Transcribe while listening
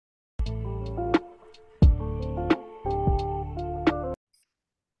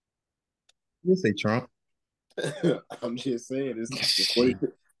You say Trump. I'm just saying, it's the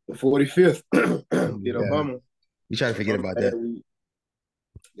 45th. Get Yeah. Obama. You try to forget I'm about glad that. we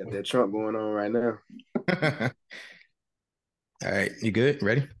got that Trump going on right now. All right, you good?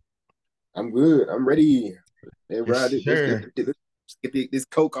 Ready? I'm good. I'm ready. Hey, Yes, Rod, sure. let's get this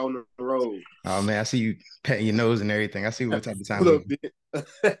Coke on the road. Oh man, I see you patting your nose and everything. I see what type of A time little we bit.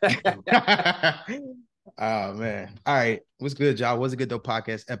 Oh man. All right. What's good, y'all? Was it good though?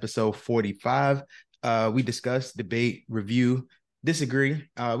 Podcast episode 45. We discuss, debate, review, disagree.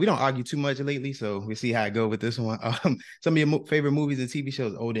 We don't argue too much lately, so we see how I go with this one. Some of your favorite movies and TV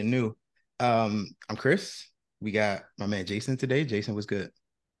shows, old and new. I'm Chris. We got my man Jason today. Jason was good.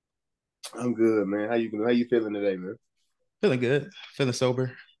 I'm good, man. How you feeling today, man? Feeling good, feeling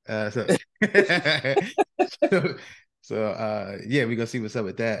sober. So so, yeah, we're gonna see what's up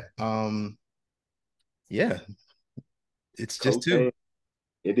with that. Yeah, it's just two. Cocaine.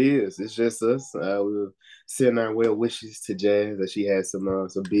 It is. It's just us. We're sending our well wishes to Jazz that she has some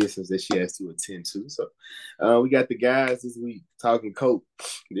business that she has to attend to. So, we got the guys this week talking coke.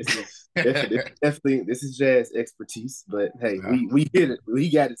 This is definitely this is Jazz expertise. But hey, Uh, we hit it. We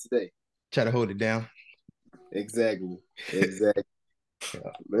got it today. Try to hold it down. Exactly. Exactly. Yeah.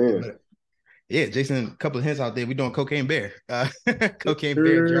 Man. But yeah, Jason, a couple of hints out there. We're doing Cocaine Bear. Yes, Cocaine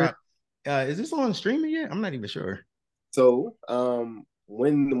Bear sir. drop. Is this on streaming yet? I'm not even sure. So,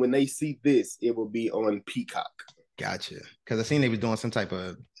 when they see this, it will be on Peacock. Gotcha. Because I seen they was doing some type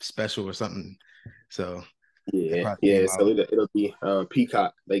of special or something. So that Yeah, probably yeah. came So out. it'll be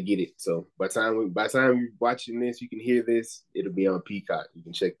Peacock. They get it. So by the time you're watching this, you can hear this. It'll be on Peacock. You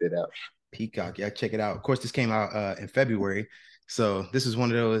can check that out. Peacock. Yeah, check it out. Of course, this came out in February. So this is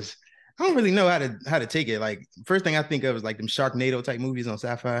one of those. I don't really know how to take it. Like first thing I think of is like them Sharknado type movies on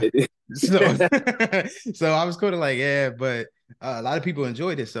sci-fi. So so I was kind of like, yeah, but a lot of people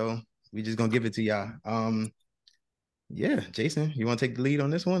enjoyed it, so we just gonna give it to y'all. Yeah, Jason, you want to take the lead on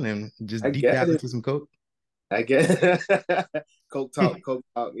this one and just I deep got dive it. into some coke? I guess. Coke talk, Coke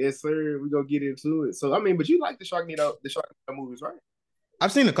talk. Yes, sir. We're gonna get into it. So I mean, but you like the Sharknado movies, right?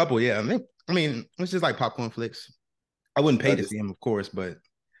 I've seen a couple, yeah. I mean, it's just like popcorn flicks. I wouldn't pay to Understand. see them, of course, but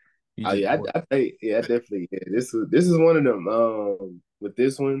you Oh just yeah, I think yeah, definitely. Yeah, this is one of them. With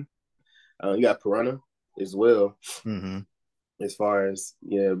this one, you got Piranha as well. mm-hmm. As far as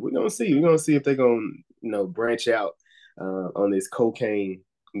yeah, we're gonna see if they're gonna branch out on this cocaine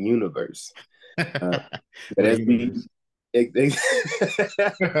universe. Uh, but What a as we universe.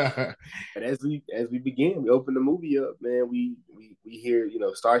 but as we begin, we open the movie up, man. We hear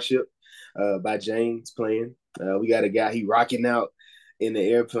Starship by James playing. We got a guy he rocking out in the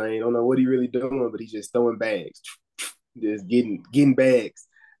airplane. Don't know what he really doing, but he's just throwing bags, just getting bags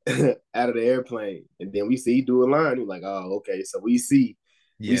out of the airplane. And then we see he do a line. We're like, oh, okay. So we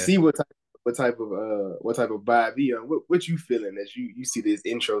Yeah. see what type of vibe he on. What you feeling as you see this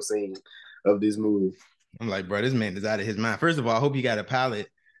intro scene of this movie? I'm like, bro, this man is out of his mind. First of all, I hope he got a pilot,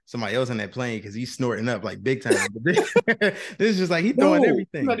 somebody else on that plane, because he's snorting up like big time. But this is just like he throwing No,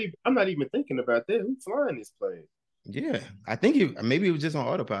 everything. I'm not even thinking about that. Who's flying this plane? Yeah, I think he maybe it was just on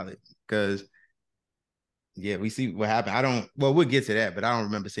autopilot because yeah, we see what happened. I don't. Well, we'll get to that, but I don't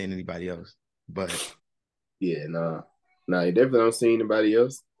remember seeing anybody else. But Yeah, nah, you definitely don't see anybody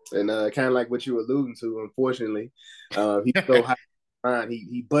else. And kind of like what you were alluding to, unfortunately, he's so high behind,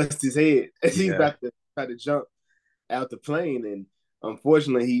 he busts his head as he's yeah, about to try to jump out the plane, and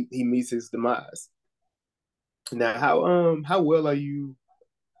unfortunately, he meets his demise. Now, how well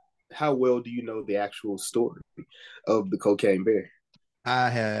do you know the actual story of the cocaine bear? I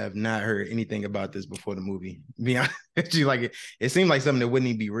have not heard anything about this before the movie. Be honest, like it seemed like something that wouldn't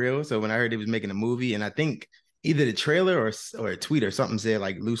even be real. So when I heard it was making a movie, and I think either the trailer or a tweet or something said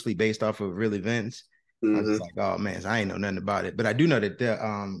like loosely based off of real events, I was just Mm-hmm. like, oh man, so I ain't know nothing about it. But I do know that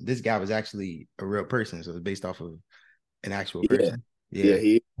this guy was actually a real person, so it's based off of an actual Yeah, person. yeah,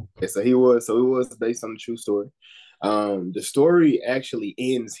 Yeah. so it was based on the true story. The story actually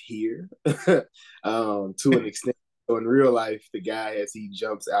ends here, to an extent. So in real life, the guy as he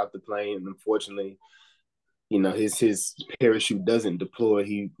jumps out the plane, unfortunately, his parachute doesn't deploy.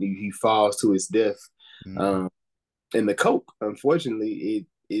 He falls to his death. Mhm. Um, and the coke, unfortunately, it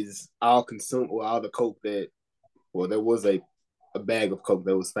is all consumed. Well, all the coke that well, there was a bag of coke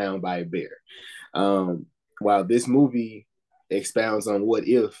that was found by a bear. While this movie expounds on what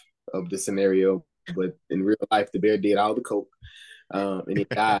if of the scenario, but in real life, the bear did all the coke, and it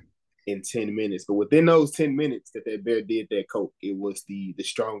died in 10 minutes. But within those 10 minutes that bear did that coke, it was the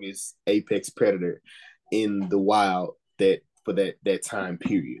strongest apex predator in the wild for that time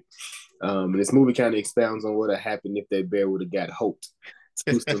period. And this movie kind of expounds on what would have happened if that bear would have got hooked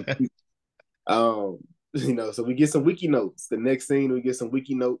to some people. Um, so we get some wiki notes. The next scene, we get some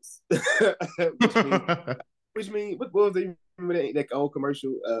wiki notes, which means what was the remember that old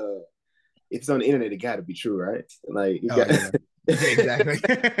commercial? If it's on the internet, it got to be true, right? Like you Oh got. yeah, yeah, exactly.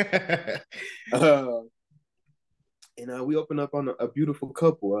 uh, and we open up on a beautiful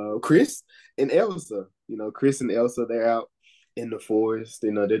couple, Chris and Elsa. Chris and Elsa, they're out in the forest.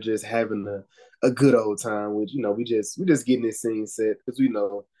 They're just having a good old time. Which we just getting this scene set because we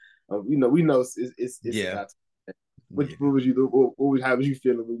know it's Yeah, about. What, yeah. what was you how was you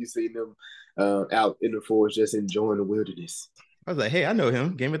feeling when you seen them out in the forest just enjoying the wilderness? I was like, hey, I know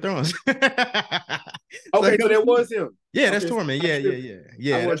him, Game of Thrones. So Okay, so that was him. yeah, that's Okay, so Torment. Yeah, yeah, yeah,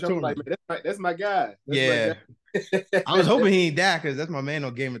 I yeah. That's was I'm like, Torment. man, that's my guy. That's my Yeah, I was guy. hoping he ain't die because that's my man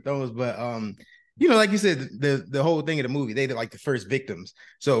on Game of Thrones. But like you said, the whole thing of the movie, they did like the first victims.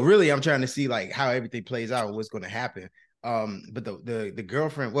 So really, I'm trying to see like how everything plays out, what's going to happen. But the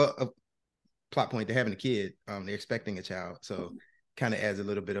girlfriend, well, a plot point, they're having a kid. They're expecting a child, so kind of adds a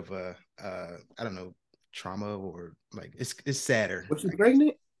little bit of a I don't know, trauma, or like it's sadder, Was she I guess.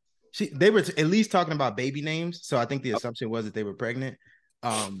 pregnant? They were at least talking about baby names, so I think the assumption was that they were pregnant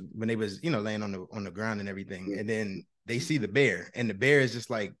when they was laying on the ground and everything, and then they see the bear, and the bear is just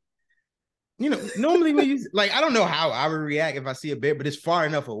like, normally when you like, I don't know how I would react if I see a bear, but it's far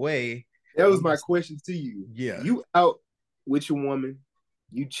enough away. That was I'm my just, question to you. yeah. You out with your woman,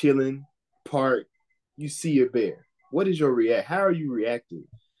 you chilling, park, you see a bear. What is your react? How are you reacting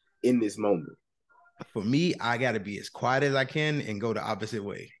in this moment? For me, I got to be as quiet as I can and go the opposite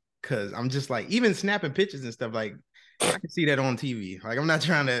way, because I'm just like, even snapping pictures and stuff, like I can see that on TV. Like I'm not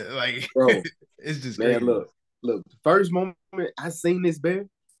trying to like Bro, it's just man, crazy. look, the first moment I seen this bear,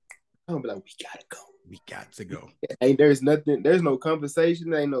 I'm gonna be like, we gotta go. We got to go. There's nothing, there's no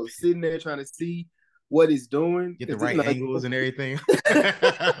conversation, ain't no sitting there trying to see what it's doing. Get the Because right angles and everything.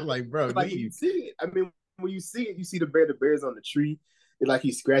 Like, bro, like when you leave. see it, I mean, when you see it, you see the bear's on the tree. It's like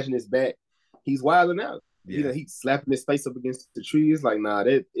he's scratching his back. He's wilding out. Yeah. He's slapping his face up against the tree. It's like, nah,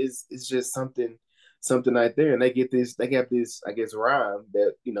 that is it's just something right there. And they got this, I guess, rhyme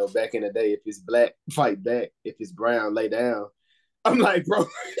that, back in the day, if it's black, fight back. If it's brown, lay down. I'm like, bro.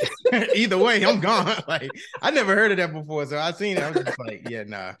 Either way, I'm gone. Like, I never heard of that before. So I seen it. I was just like, yeah,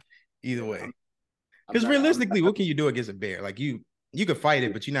 nah. Either Yeah, way. I'm Because not I'm realistically, what can you do against a bear? Like you could fight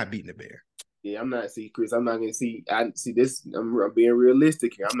it, but you're not beating the bear. yeah, I'm not see Chris. I'm not gonna see. I see this. I'm being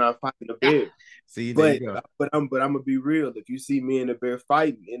realistic here. I'm not fighting a bear. See, there you But go. I'm gonna be real. If you see me and the bear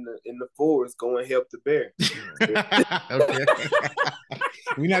fighting in the forest, go and help the bear. Okay.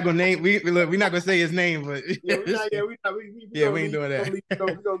 We're not gonna name we look, we're not gonna say his name, but Yeah, we not. Yeah, we not. We yeah, gonna we ain't leave. doing that. We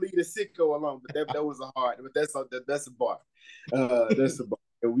gonna leave the sicko alone. But that was a hard. But that's a bar. That's a bar.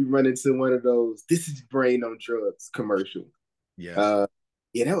 And we run into one of those. This is brain on drugs commercial. Yeah. Uh,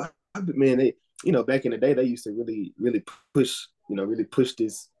 yeah, man. Back in the day, they used to really, really push. Really push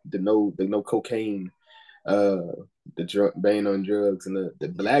the no cocaine, the drug ban on drugs, and the Yeah.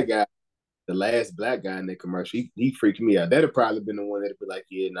 black guy, the last black guy in that commercial, he freaked me out. That'd probably been the one that'd be like,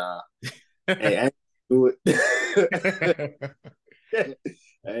 yeah, nah, hey, I ain't gonna do it.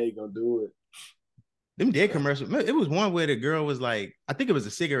 I ain't gonna do it. Them dead commercials. It was one where the girl was like, I think it was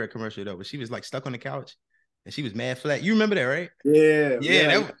a cigarette commercial though, but she was like stuck on the couch and she was mad flat. You remember that, right? Yeah, Yeah, yeah,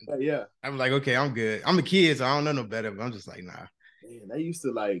 that yeah, yeah. I was like, okay, I'm good. I'm a kid, so I don't know no better, but I'm just like, nah. Man, they used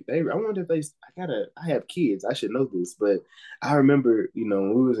to like they. I wonder if they. I have kids. I should know this, but I remember,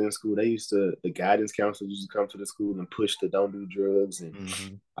 when we was in school, the guidance counselors used to come to the school and push the don't do drugs and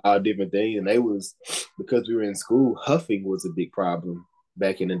Mm-hmm. all different things. And they was because we were in school, huffing was a big problem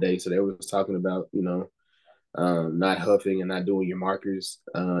back in the day. So they was talking about, not huffing and not doing your markers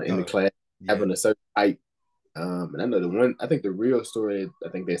in the Oh, class, yeah. having a certain height. And I know I think the real story, I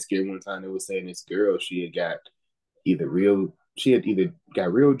think that scared one time, they was saying this girl, she had either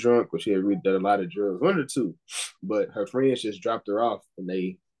got real drunk or she had done a lot of drugs, one of the two. But her friends just dropped her off,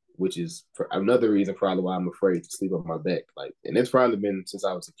 which is for another reason probably why I'm afraid to sleep on my back. Like, and it's probably been since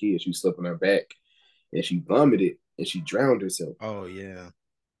I was a kid. She slept on her back, and she vomited and she drowned herself. Oh yeah.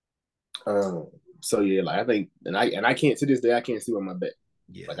 Um, so yeah, like I think, and I can't to this day I can't sleep on my back.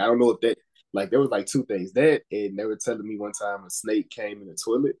 Yeah. Like I don't know if that, like there was like two things that, and they were telling me one time a snake came in the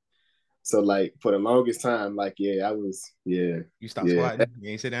toilet. So like for the longest time, like yeah, I was You stop yeah squatting. You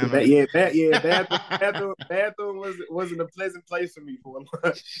ain't sit down on that, it. yeah that yeah bathroom wasn't a pleasant place for me for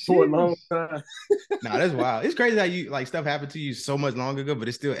a long time. Nah, that's wild. It's crazy how you like stuff happened to you so much long ago, but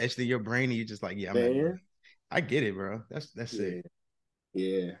it's still etched in your brain, and you're just like, yeah, I'm not doing Man, it. I get it, bro. That's sick.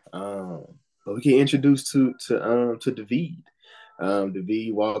 yeah, yeah. But we get introduced to David.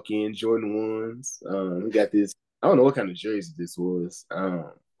 David walk in Jordan ones. We got this. I don't know what kind of jersey this was.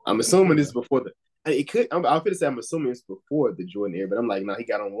 I'm I'm assuming sure this is though. before the. It could. I'm gonna say I'm assuming it's before the Jordan era, but I'm like, no, he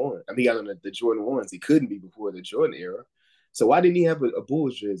got on one. I mean, he got on the Jordan ones. He couldn't be before the Jordan era. So why didn't he have a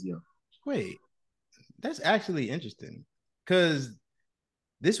Bulls jersey on? Wait, that's actually interesting because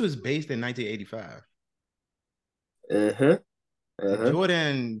this was based in 1985. Uh huh. Uh And huh.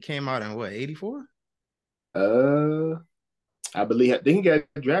 Jordan came out in what, 84? Uh, I think he got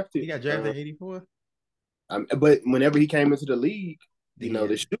He drafted. got drafted in 84. But whenever he came into the league, He had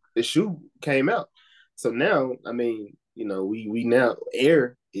the shoe came out. So now, I mean, we now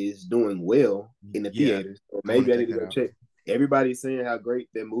Air is doing well in the yeah, theaters. So I want maybe to I need check to that go out. check. Everybody's saying how great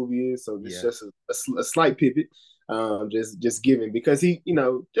that movie is. So this is Yeah. just a slight pivot. Just giving because he,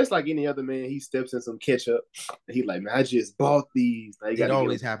 just like any other man, he steps in some ketchup. And he like, man, I just bought these. Now you got It to get them.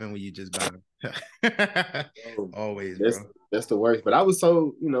 always happen when you just buy them. Oh, Always, that's bro. that's the worst. But I was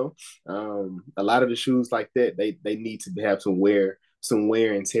so a lot of the shoes like that they need to have some wear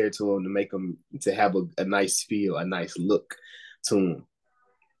and tear to them to make them to have a nice feel, a nice look to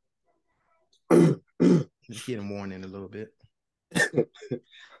them. Get him worn in a little bit.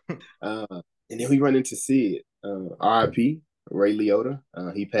 And then we run into Sid, R.I.P. Ray Liotta.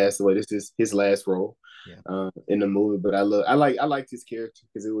 He passed away. This is his last role Yeah. in the movie. But I liked his character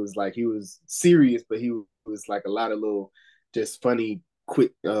because it was like he was serious, but he was like a lot of little just funny,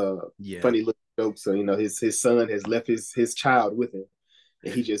 quick, Yeah. funny little jokes. So his son has left his child with him,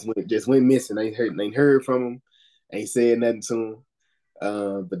 and he just went missing. Ain't heard from him, ain't said nothing to him.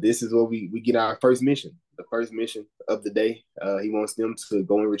 But this is where we get our first mission, the first mission of the day. He wants them to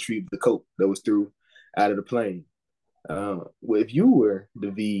go and retrieve the coat that was threw out of the plane. Well, if you were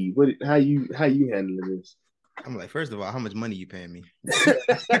the V, how you handling this? I'm like, first of all, how much money you paying me?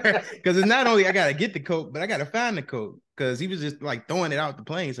 Because it's not only I gotta get the coat, but I gotta find the coat. Because he was just like throwing it out the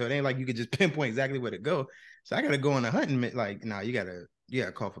plane, so it ain't like you could just pinpoint exactly where to go. So I gotta go on a hunting. Like, nah, you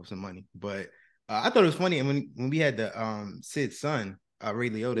gotta cough up some money. But I thought it was funny, and when we had the Sid's son, Ray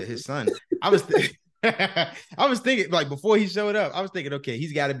Liotta, his son, I was I was thinking like before he showed up, I was thinking, okay,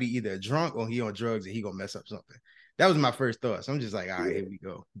 he's got to be either drunk or he on drugs and he gonna mess up something. That was my first thought. So I'm just like, all right, Yeah, here we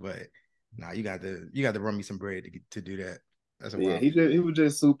go. But nah, you got to run me some bread to do that. That's a yeah. wild. He was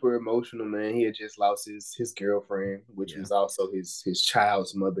just super emotional, man. He had just lost his girlfriend, which Yeah, was also his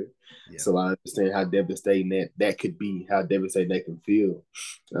child's mother. yeah. So I understand how devastating that could be, how devastating that can feel.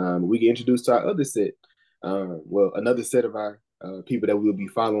 We get introduced to our other set. Another set of our people that we'll be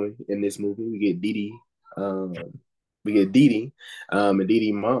following in this movie. We get Dee Dee. We get Dee Dee, and Dee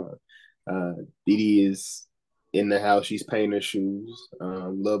Dee mom. Dee Dee is in the house. She's painting her shoes.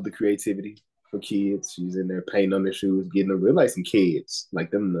 Love the creativity for kids. She's in there painting on their shoes, getting them real like some kids,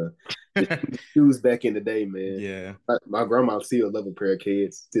 like them the shoes back in the day, man. Yeah. My grandma still love a pair of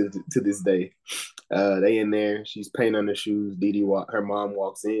kids to this day. They in there. She's painting on the shoes. Dee Dee, her mom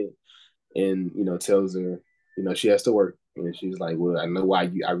walks in and tells her she has to work, and she's like, well, I know why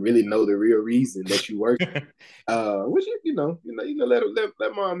I really know the real reason that you work. Which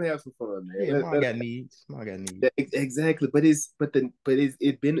let mom have some fun, man. Yeah, mom got needs. Mom got needs. Exactly, but it's a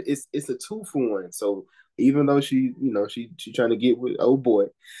 2-for-1. So even though she trying to get with old boy,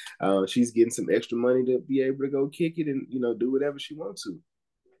 she's getting some extra money to be able to go kick it and do whatever she wants to.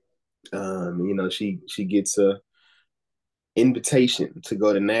 She gets a invitation to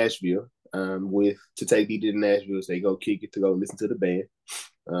go to Nashville, with to take Dee to Nashville. So they go kick it to go listen to the band.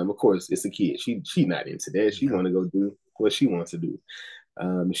 Of course, it's a kid. She not into that. She Yeah. want to go do what she wants to do.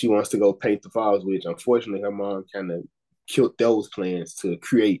 She wants to go paint the falls, which unfortunately her mom kind of killed those plans to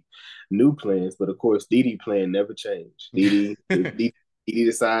create new plans. But of course, Dee Dee plan never changed. Dee Dee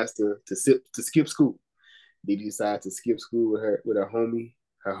decides to skip school. Dee Dee decides to skip school with her homie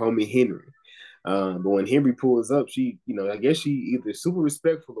Henry. But when Henry pulls up, I guess she either super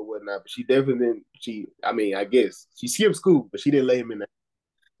respectful or whatnot, but she definitely didn't. I mean, I guess she skipped school, but she didn't let him in there.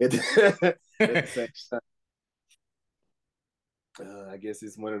 At the same time, I guess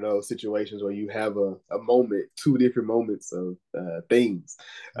it's one of those situations where you have a moment, two different moments of things.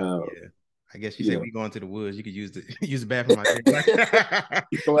 Um, Yeah. I guess you you say know, we go into the woods. You could use the use the bathroom out there. Like,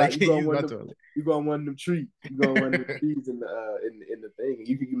 you go like out, you you go on use one my of them, toilet. you go on one of them trees, you go on one of them trees in the thing. And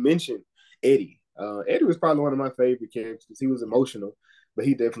you mentioned Eddie. Eddie was probably one of my favorite characters. He was Yeah. emotional, but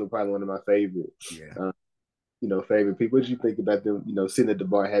he definitely probably one of my favorite. Yeah. Uh, favorite people. What did you think about them? Sitting at the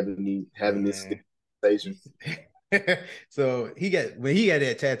bar having this Man. conversation. So when he got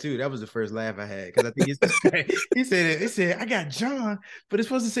that tattoo, that was the first laugh I had because I think he said I got John, but it's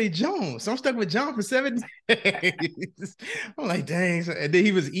supposed to say Jones, so I'm stuck with John for 7 days. I'm like, dang. So, and then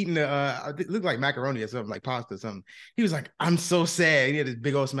he was eating it looked like macaroni or something, like pasta or something. He was like, I'm so sad. He had this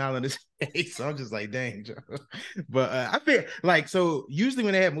big old smile on his face. So I'm just like, dang, Joe. But I feel like so usually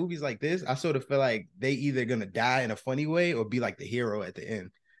when they have movies like this, I sort of feel like they either gonna die in a funny way or be like the hero at the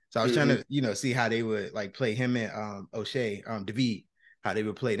end. So I was trying Mm-hmm. to, see how they would like play him and O'Shea, David, how they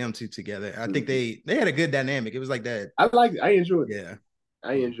would play them two together. I think Mm-hmm. they had a good dynamic. It was like that. I enjoyed it. Yeah.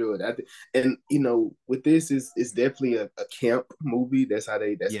 I Yeah. enjoyed it. And with this is it's definitely a camp movie. That's what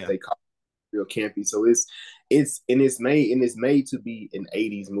Yeah. they call it, real campy. So it's made to be an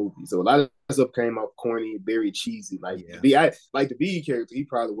 80s movie. So a lot of stuff came off corny, very cheesy. Like Yeah. the B character, he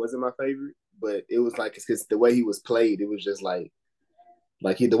probably wasn't my favorite, but it was like because the way he was played, it was just the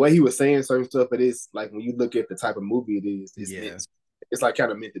way he was saying certain stuff. It is like when you look at the type of movie it is, Yeah. it's like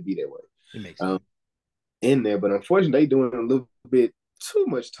kind of meant to be that way. It makes Um, sense. in there, but unfortunately, they doing a little bit too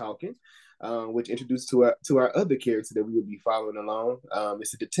much talking, which introduced to our other character that we will be following along.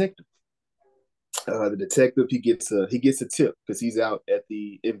 It's a detective. The detective he gets a tip because he's out at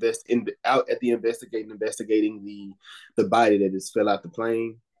the investigating the body that just fell out the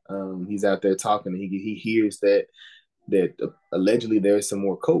plane. He's out there talking, and he hears that allegedly there's some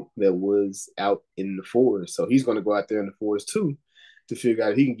more coke that was out in the forest. So he's going to go out there in the forest too to figure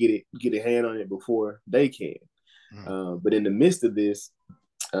out if he can get a hand on it before they can. Mm. But in the midst of this,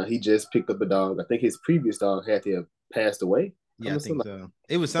 he just picked up a dog. I think his previous dog had to have passed away. Yeah, I'm I think assuming so.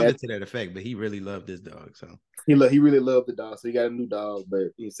 It was had, something to that effect, but he really loved this dog. So he really loved the dog, so he got a new dog. But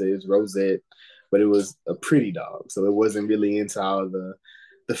he said it's Rosette, but it was a pretty dog, so it wasn't really into all the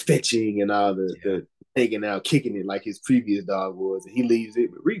fetching and all the yeah. the taking out, kicking it like his previous dog was. And he leaves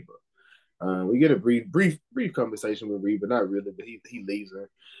it with Reba. We get a brief conversation with Reba, not really, but he leaves her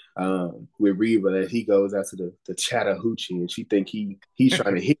with Reba. That he goes out to the Chattahoochee, and she think he's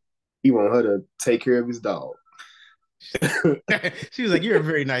trying to hit. He want her to take care of his dog. She was like, "You're a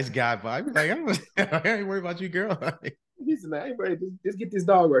very nice guy, but I'd be like, I ain't worried about you, girl." He's like, hey, bro, just get this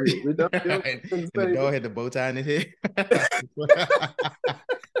dog right here. We don't And the dog had the bow tie in his head.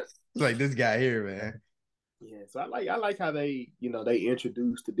 It's like this guy here, man. Yeah, so I like how they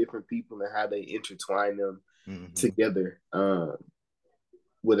introduce the different people and how they intertwine them Mm-hmm. together,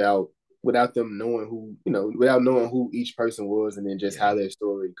 without without them knowing without knowing who each person was, and then just Yeah, how their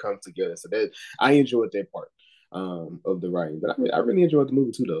story comes together. So that I enjoyed that part of the writing, but I really enjoyed the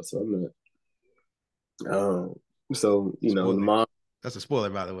movie too, though. So I'm not. So the spoiler. mom. That's a spoiler,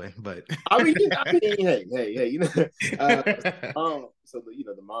 by the way. But Hey, so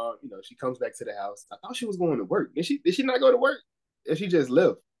the mom, she comes back to the house. I thought she was going to work. Did she not go to work? And she just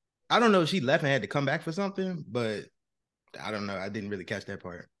left. I don't know if she left and had to come back for something, but I don't know. I didn't really catch that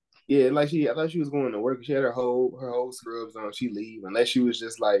part. Yeah, I thought she was going to work. She had her whole scrubs on. She leave unless she was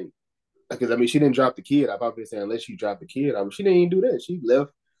just like, because I mean she didn't drop the kid. I probably say unless you drop the kid. She didn't even do that. She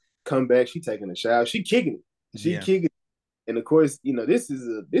left, come back. She taking a shower. She kicking it. She Yeah. kicking it. And of course, this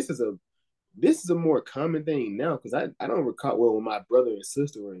is a more common thing now because I don't recall. Well, when my brother and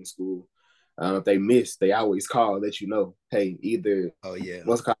sister were in school, if they missed, they always call, let you know, hey, either Oh yeah.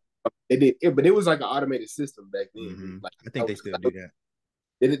 what's called. They did, but it was like an automated system back then. Mm-hmm. Like I think they still do that.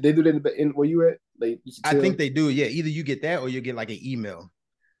 they do that in where you at? They used I to think tell. they do. Yeah, either you get that or you get like an email.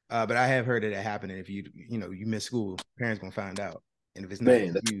 But I have heard of that happening. If you miss school, parents gonna find out, and if it's not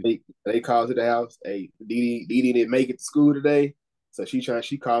Man, you, they called to the house. Hey, Dee didn't make it to school today, so she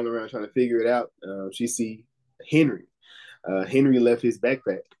calling around trying to figure it out. She see Henry. Henry left his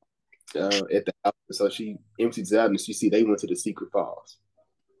backpack at the house, so she empties it out, and she see they went to the secret falls.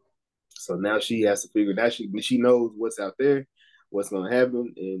 So now she has to figure. Now she knows what's out there, what's gonna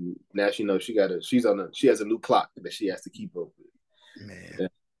happen, and now she knows she has a new clock that she has to keep up with. man. Yeah.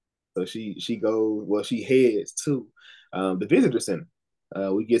 So she goes. Well, she heads to the visitor center.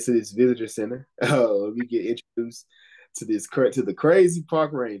 We get to this visitor center. We get introduced to the crazy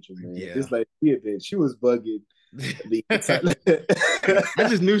park ranger, man. Yeah. This lady, she was bugging the entire. I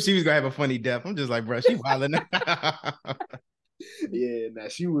just knew she was gonna have a funny death. I'm just like, bro, she wilding. Yeah,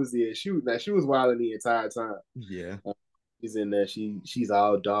 she was wilding the entire time. Yeah. She's in there. She's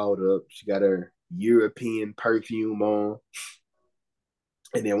all dolled up. She got her European perfume on,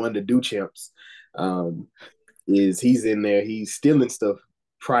 and then one of the Duchamps, um, is he's in there. He's stealing stuff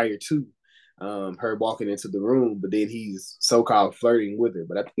prior to her walking into the room, but then he's so called flirting with her.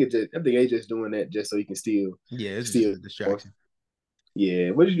 But I think they just doing that just so he can steal Yeah, it's just steal a more. distraction.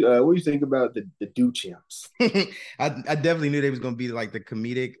 Yeah. What do you think about the do champs? I definitely knew they was gonna be like the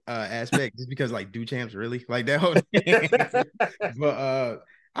comedic aspect just because like do champs really like that whole thing. But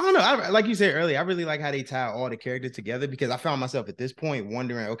I don't know. Like you said earlier, I really like how they tie all the characters together because I found myself at this point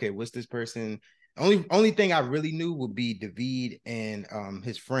wondering, okay, what's this person? Only thing I really knew would be David and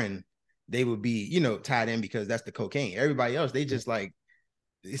his friend. They would be, tied in because that's the cocaine. Everybody else, they just like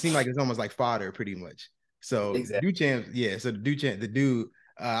it seemed like it's almost like fodder pretty much. So Exactly. Duchamp, yeah. So the dude,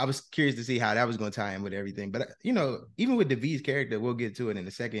 I was curious to see how that was going to tie in with everything. But even with David's character, we'll get to it in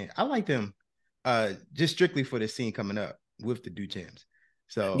a second. I liked him, just strictly for the scene coming up with the Duchamps.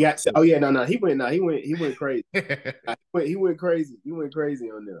 So Yeah. Oh yeah. No. No. He went. No. He went. He went crazy. He went crazy. He went crazy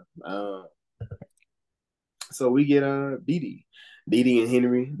on them. So we get Dee Dee and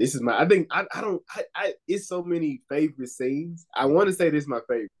Henry. This is my. I think I don't. It's so many favorite scenes. I want to say this is my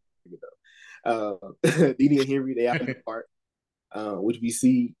favorite though. Dee Dee and Henry, they out in the park, which we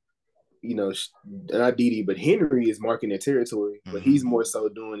see. Not Dee Dee, but Henry is marking their territory, but he's more so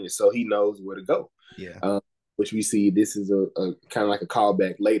doing it so he knows where to go. Yeah. Which we see this is a kind of like a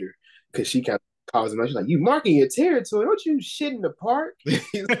callback later because she kind of calls him out. She's like, "You marking your territory? Don't you shit in the park?"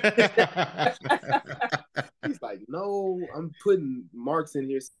 He's like, "No, I'm putting marks in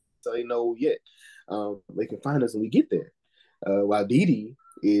here so they know yet. They can find us when we get there." While Dee Dee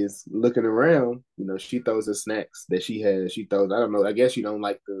is looking around, she throws her snacks that she has. She throws, I don't know, I guess you don't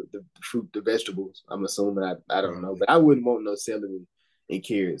like the fruit, the vegetables. I'm assuming, I don't know, Probably. but I wouldn't want no celery and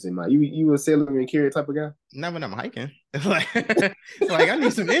carrots in my. You a celery and carrot type of guy? Not when I'm hiking. like I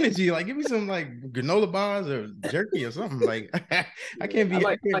need some energy. Like give me some like granola bars or jerky or something. Like I Yeah, can't be.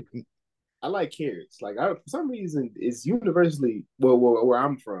 I can't. I like carrots. Like for some reason, it's universally where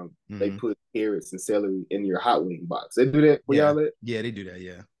I'm from. They Mhm. put carrots and celery in your hot wing box. They do that for Yeah, y'all. At yeah, they do that.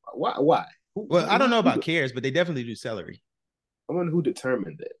 Yeah. why? Why? Well, I don't know about carrots, but they definitely do celery. I wonder who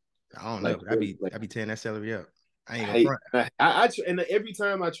determined that. I don't know. Like, I'd really, be like I'd be tearing that celery up. I I ain't gonna hate. front. And every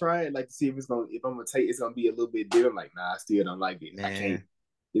time I try it, like to see if I'm gonna take, it's gonna be a little bit different. I'm like, nah, I still don't like it. I can't.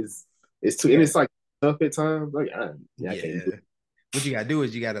 Man, It's too, you and got it's like tough at times. Like, yeah, I can't do yeah. What you gotta do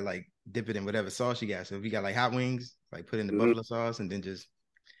is you gotta like dip it in whatever sauce you got. So if you got like hot wings, like put in the it. buffalo sauce and then just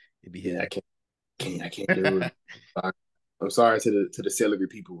it be Yeah, hitting. I can't do it. I'm sorry to the celery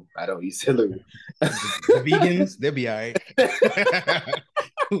people. I don't eat celery. The vegans, they'll be all right.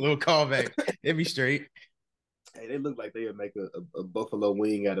 A little callback. They'll be straight. Hey, they look like they would make a buffalo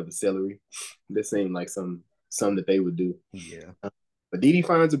wing out of a celery. This seemed like some that they would do. Yeah. But Dee Dee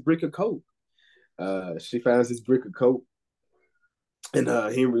finds a brick of coke. She finds this brick of coke, and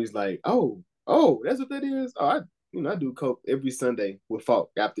Henry's like, "Oh, that's what that is. Oh, I do coke every Sunday with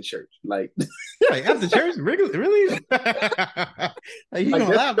folk after church. Like, Like after church, really? Like you like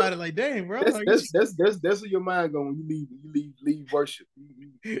gonna lie about it? Like, dang, bro. that's Like, that's that's that's that's where your mind going when you leave worship.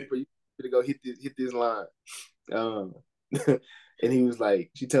 You to go hit this line. Um, and he was like,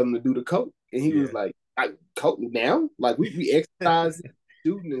 she told him to do the coke, and he was yeah. like, coke now? Like we exercise,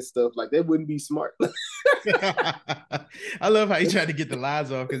 shooting and stuff. Like that wouldn't be smart. I love how he tried to get the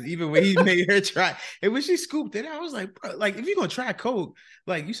lies off because even when he made her try, and when she scooped it, I was like, bro, like if you're gonna try coke,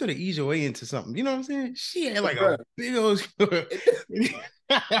 like you sort of ease your way into something. You know what I'm saying? She had like a Bro, big old.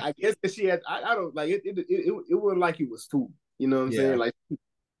 I guess that she had. I don't like it. It wasn't like it was food. You know what I'm saying? Yeah, Like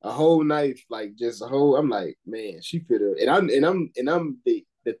a whole knife, like just a whole. I'm like, man, she fit her. And I'm the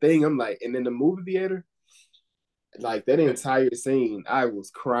thing. I'm like, and then the movie theater, like that entire scene, I was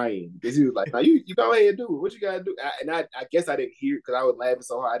crying because he was like, "Now you go ahead and do it. What you gotta do?" I guess I didn't hear because I was laughing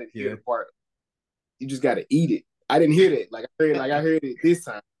so hard. I didn't hear yeah, the part. You just gotta eat it. I didn't hear that. I heard it this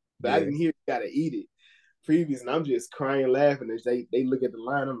time, but I yeah. didn't hear you gotta eat it previous. And I'm just crying, laughing as they look at the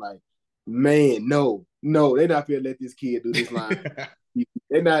line. I'm like, man, no, they're not gonna let this kid do this line.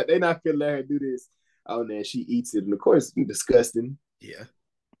 They're not gonna let her do this. Oh man, she eats it, and of course, disgusting. Yeah.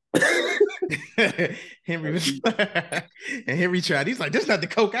 Henry was and Henry tried. He's like, "This is not the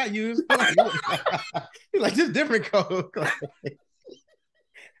coke I use." He's like, "This different coke."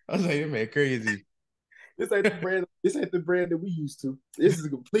 I was like, "Man, crazy." This ain't the brand. This ain't the brand that we used to. This is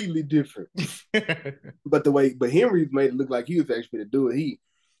completely different. But Henry made it look like he was actually to do it.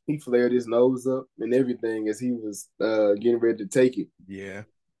 He flared his nose up and everything as he was getting ready to take it. Yeah.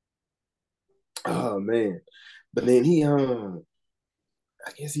 Oh man! But then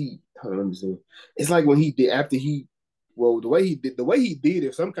I guess he. Hold on, let me see. It's like when he did after he. Well, the way he did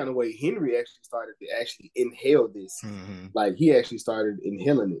it, some kind of way, Henry actually started to actually inhale this. Mm-hmm. Like he actually started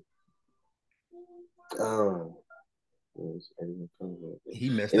inhaling it. Um, He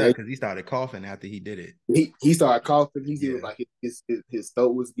messed and up because he started coughing after he did it. he started coughing. He was Yeah. like his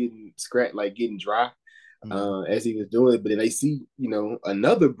throat was getting scratched, like getting dry. Mm. as he was doing it. But then they see,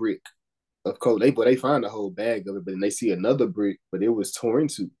 another brick of coke. They find a whole bag of it, but then they see another brick, but it was torn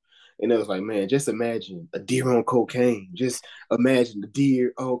into. And it was like, man, just imagine a deer on cocaine. Just imagine the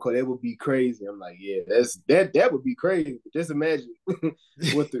deer on cocaine. That would be crazy. I'm like, yeah, that would be crazy. But just imagine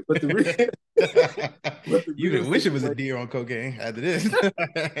what the real what the You real would wish it was a situation. deer on cocaine after this.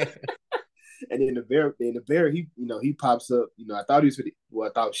 And then the bear, he pops up. I thought he was, I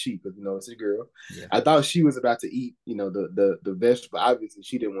thought she, because it's a girl. Yeah. I thought she was about to eat, the vegetable. Obviously,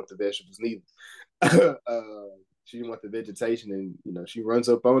 she didn't want the vegetables neither. She didn't want the vegetation, and she runs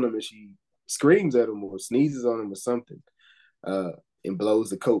up on him and she screams at him or sneezes on him or something, uh, and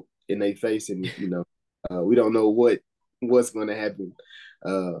blows the coat in their face. And we don't know what's going to happen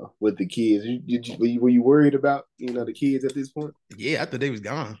with the kids. Were you worried about the kids at this point? Yeah, I thought they was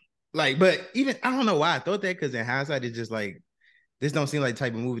gone. Like, but even I don't know why I thought that, because in hindsight, it's just like this don't seem like the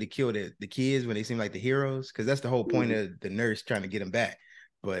type of movie to kill the kids when they seem like the heroes, because that's the whole point Mm-hmm. of the nurse trying to get them back.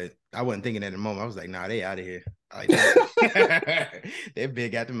 But I wasn't thinking at the moment. I was like, nah, they out of here. Like that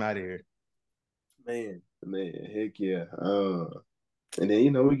big got them out of here. Man, heck yeah. And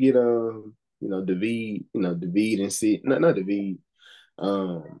then we get David and Sid, not David,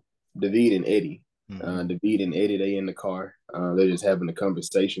 David and Eddie. Mm-hmm. David and Eddie, they in the car. They're just having a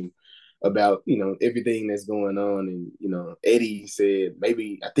conversation about everything that's going on. And Eddie said,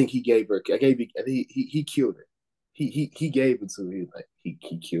 maybe I think he gave her. I think he killed her. He gave it to her. He was like, he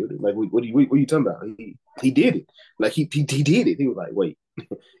killed it. Like, what are you talking about? He did it. Like he did it. He was like, wait,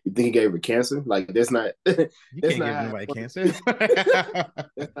 you think he gave her cancer? Like, that's not You that's can't not give how it nobody works. cancer.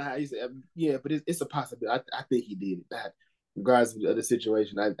 That's not how he said. Yeah, but it's a possibility. I think he did it. Regardless of the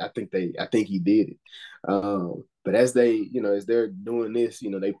situation, I think he did it. But as as they're doing this,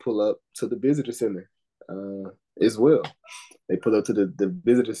 they pull up to the visitor center as well. They pull up to the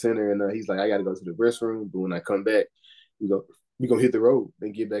visitor center, and he's like, I got to go to the restroom. But when I come back, we go we gonna hit the road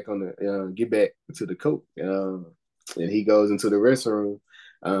and get back get back to the coat. And he goes into the restroom.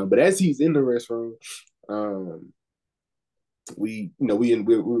 But as he's in the restroom, um,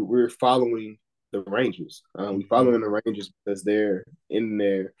 we're following the Rangers. We Mm-hmm. following the Rangers because they're in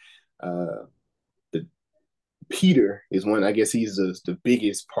there. The Peter is one. I guess he's the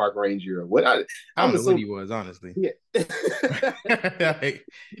biggest park ranger. Or what I don't I'm know what assuming. he was, honestly. Yeah. Like,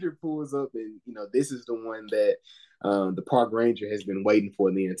 Peter pulls up, and this is the one that the park ranger has been waiting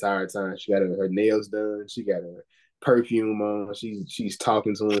for the entire time. She got her nails done. She got her perfume on. She's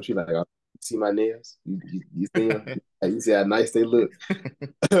talking to him. She's like, oh, you see my nails? You see them? You see how nice they look?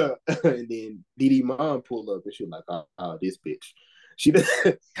 And then Dee mom pulled up, and she was like, oh, this bitch. She cock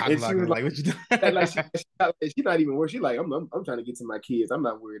and she was blocking, like, like what you doing? she not even worried. She like, I'm trying to get to my kids. I'm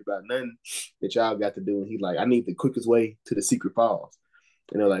not worried about nothing that y'all got to do. And he's like, I need the quickest way to the secret falls.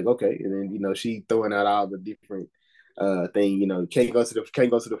 And they're like, okay. And then she throwing out all the different thing. Can't go to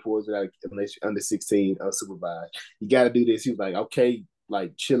the forest without unless you're under 16 unsupervised. You got to do this. He was like, okay,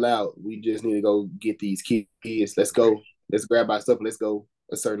 like chill out. We just need to go get these kids. Let's Right. go. Let's grab our stuff and let's go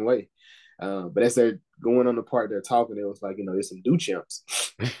a certain way. But as they're going on the park, they're talking. It was like, there's some do chimps.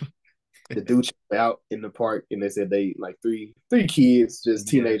 The dude out in the park, and they said they like three kids,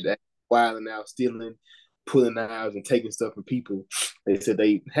 just Yeah. teenagers, wilding out, stealing, pulling knives, and taking stuff from people. They said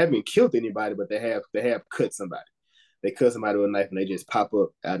they haven't killed anybody, but they have cut somebody. They cut somebody with a knife, and they just pop up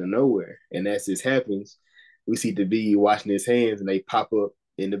out of nowhere. And as this happens, we see the B washing his hands, and they pop up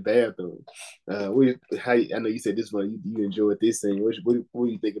in the bathroom. I know you said this one you enjoyed this scene. What do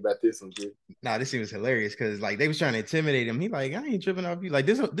you think about this one, Jim? Nah, this seems hilarious because like they was trying to intimidate him. He like, I ain't tripping off you. Like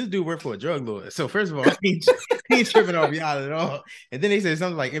this dude worked for a drug lord. So first of all, he ain't tripping off y'all at all. And then they said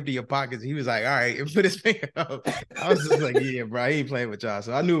something like empty your pockets. He was like, all right, and put his finger up. I was just like, yeah, bro, he ain't playing with y'all.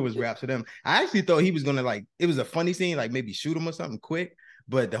 So I knew it was raps for them. I actually thought he was gonna like it was a funny scene, like maybe shoot him or something quick.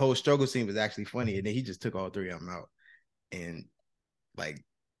 But the whole struggle scene was actually funny. And then he just took all three of them out. And like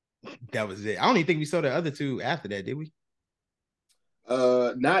that was it. I don't even think we saw the other two after that, did we?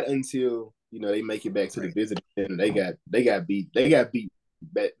 Not until they make it back to the Right. visitor center. They got beat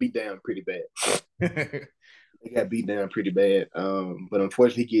down pretty bad. They got beat down pretty bad. But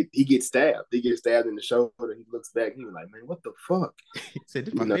unfortunately, he gets stabbed. He gets stabbed in the shoulder. He looks back. He was like, "Man, what the fuck?" He said,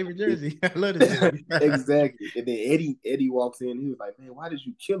 this is You my know, favorite jersey. I love this jersey. exactly. And then Eddie walks in. He was like, "Man, why did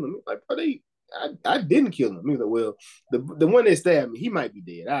you kill him?" He was like, "Bro, I didn't kill him." He was like, "Well, the one that stabbed me, he might be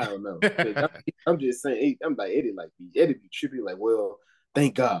dead. I don't know." I'm just saying. I'm like Eddie be tripping. Like, well,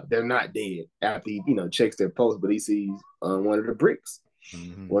 thank God they're not dead. After he checks their pulse, but he sees one of the bricks.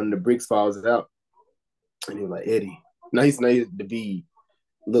 Mm-hmm. One of the bricks falls out, and he was like, "Eddie, nice to be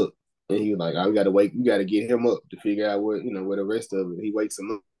look." And he was like, "I gotta wait. You gotta get him up to figure out where the rest of it." He wakes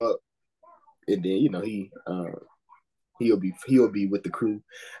him up, and then he'll be with the crew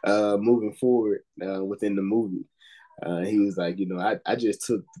moving forward within the movie. He was like, I just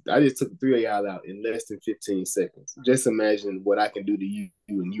took 3 of y'all out in less than 15 seconds. Just imagine what I can do to you,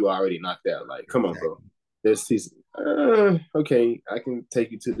 and you already knocked out. Like, come on, bro. Exactly. Okay, I can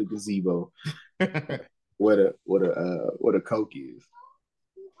take you to the gazebo. What a coke is.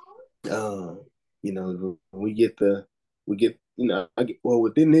 We get well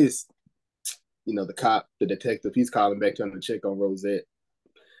within this. The cop, the detective, he's calling back trying to check on Rosette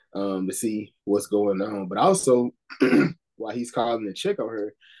to see what's going on. But also, while he's calling to check on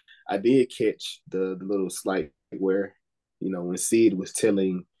her, I did catch the little slight where, when Sid was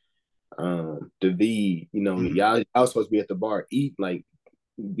telling David, y'all supposed to be at the bar, eat, like,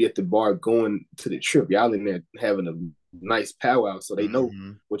 be at the bar going to the trip. Y'all in there having a nice powwow, so they know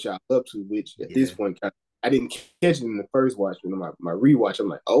Mm-hmm. what y'all up to, which at this Yeah. point, I didn't catch it in the first watch, but in my rewatch, I'm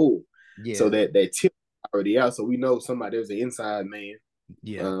like, oh, so Yeah. that tip already out. So we know there's an inside man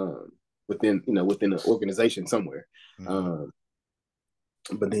Yeah. um, within the organization somewhere. Mm-hmm. Um,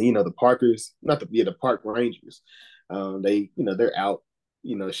 but then the Parkers, not the park rangers, they're out.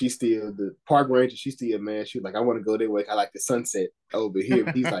 She's still the park ranger. She's still man. She's like, I want to go that way. I like the sunset over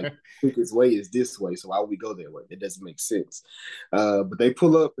here. He's like, quickest way is this way. So why would we go that way? It doesn't make sense. But they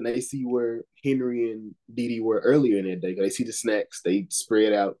pull up and they see where Henry and Dee Dee were earlier in that day. They see the snacks. They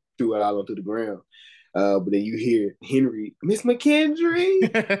spread out, threw it all onto the ground. But then you hear Henry, Miss McKendry.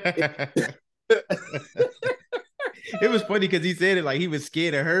 It was funny because he said it like he was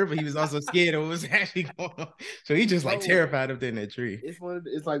scared of her, but he was also scared of what was actually going on. So he just like Bro, terrified up there in that tree.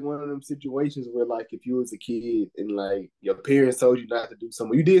 it's like one of them situations where, like, if you was a kid and like your parents told you not to do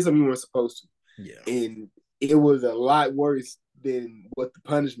something, you did something you weren't supposed Yeah. to, and it was a lot worse than what the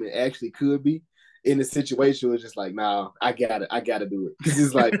punishment actually could be. In the situation, it was just like, nah, I gotta do it because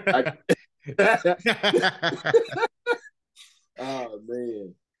it's like, oh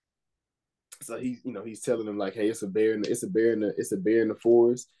man. So he's telling them like, hey, it's a bear in the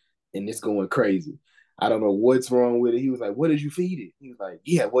forest, and it's going crazy. I don't know what's wrong with it. He was like, what did you feed it? He was like,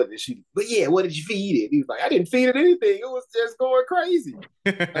 yeah, what did she? But yeah, what did you feed it? He was like, I didn't feed it anything. It was just going crazy.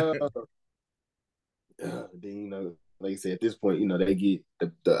 Uh, then like I said, at this point, they get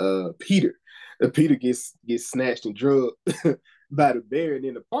the Peter. The Peter gets snatched and drugged by the bear, and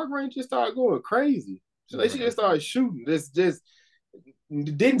then the park ranger started going crazy. So she Bro. just started shooting. Just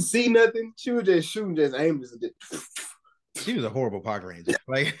didn't see nothing. She was just shooting, just aimlessly. She was a horrible park ranger.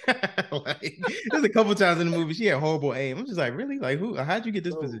 There's a couple times in the movie she had horrible aim. I'm just like, really? Like, how'd you get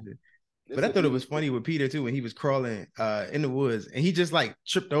this Bro, position? But that's I a thought it good. was funny with Peter too when he was crawling in the woods and he just like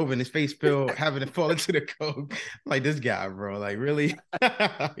tripped over and his face fell, having to fall into the coke. Like, this guy, bro. Like, really?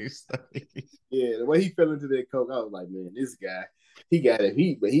 Yeah, the way he fell into that coke, I was like, man, this guy, he got it.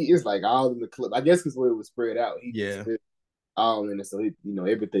 But he is like all in the clip. I guess because where it was spread out, he just Yeah. fit all in it. So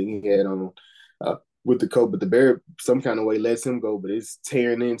everything he had on with the coke, but the bear some kind of way lets him go, but it's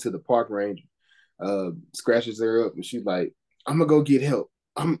tearing into the park ranger. Scratches her up, and she's like, "I'm gonna go get help.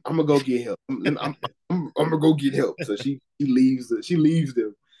 I'm gonna go get help. I'm gonna go get help." So she leaves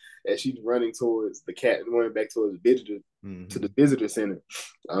them as she's running towards the cat, running back towards the visitor to Mm-hmm. the visitor center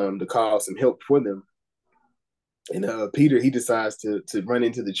to call some help for them. And Peter, he decides to run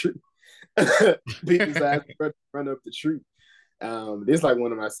into the tree. Peter decides to run up the tree. This is like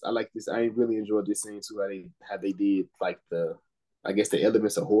one of my. I like this. I really enjoyed this scene too. How they did like I guess the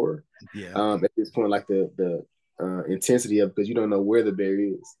elements of horror. Yeah. At this point, like the intensity of, because you don't know where the bear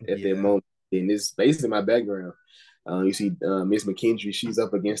is at that Yeah. moment. And it's basically my background. You see Miss McKendry, she's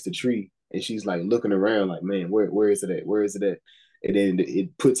up against the tree and she's like looking around like, man, where is it at? Where is it at? And then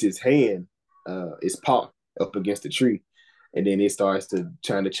it puts his paw up against the tree. And then it starts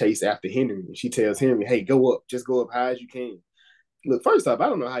trying to chase after Henry. And she tells Henry, hey, go up, just go up high as you can. Look, first off, I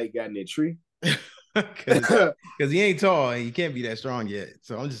don't know how he got in that tree. Because he ain't tall and he can't be that strong yet.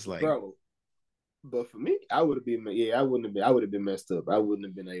 So I'm just like, Bro, but for me, I would have been, yeah, I would have been messed up. I wouldn't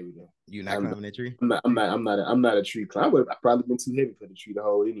have been able to. you're not I'm, climbing that tree? I'm not a tree climber. I've probably been too heavy for the tree to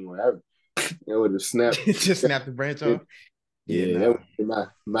hold anyway. I would have snapped. Just snap the branch off? Yeah, Yeah, that nah.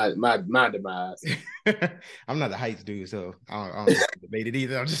 would be my demise. I'm not a heights dude, so I don't debate it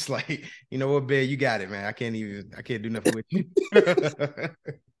either. I'm just like, you know what, Bear, you got it, man. I can't do nothing with you.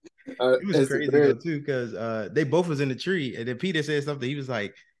 It was As a crazy bear, though too, because they both was in the tree, and then Peter said something. He was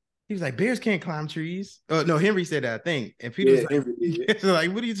like, bears can't climb trees. Oh no, Henry said that thing, and Peter was yeah, Henry did. like,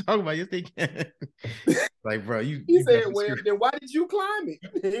 like, what are you talking about? Yes, they can. Like, bro, you He said, definitely "Well, screwed. then why did you climb it?"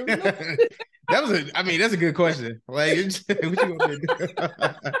 Henry, That's a good question. Like, what you want me to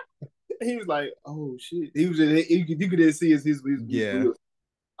do? he was like, "Oh shit!" He was just, you could just see his Yeah. wheels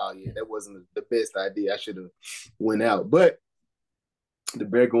oh yeah, that wasn't the best idea. I should have went out. But the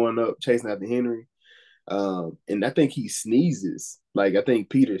bear going up, chasing after Henry. And I think he sneezes. Like I think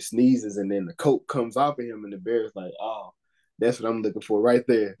Peter sneezes, and then the coat comes off of him, and the bear's like, "Oh, that's what I'm looking for right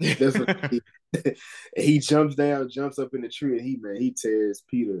there. That's what." He jumps down, jumps up in the tree, and he tears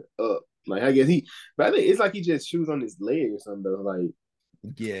Peter up. Like I guess but I think it's like he just chews on his leg or something. Though. Like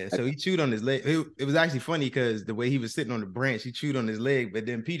Yeah, so he chewed on his leg. It was actually funny because the way he was sitting on the branch, he chewed on his leg, but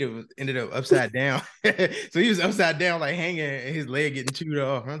then ended up upside down. So he was upside down, like hanging, and his leg getting chewed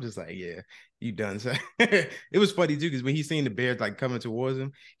off. I'm just like, yeah, you done. So it was funny too because when he seen the bears like coming towards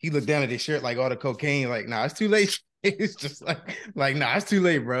him, he looked down at his shirt like all the cocaine, like, nah, it's too late. It's just nah, it's too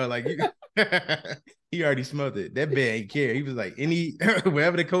late, bro. Like you. He already smelled it. That bear ain't care. He was like, any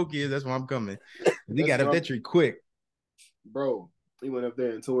wherever the coke is, that's where I'm coming. He that's got up what that tree quick. bro. He went up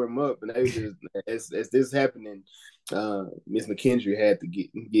there and tore him up, and they just as this happening, Miss McKendry had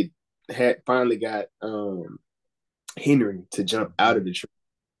to had finally got Henry to jump out of the tree.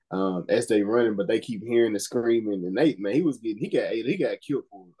 As they running, but they keep hearing the screaming, and he got killed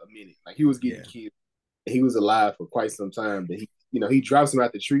for a minute. Like he was getting killed. He was alive for quite some time, but he drops him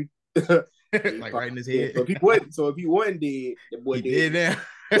out the tree. Like right in his head. So if he wasn't dead, the boy He dead. did now.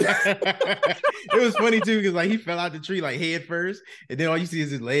 It was funny too because like he fell out the tree like head first, and then all you see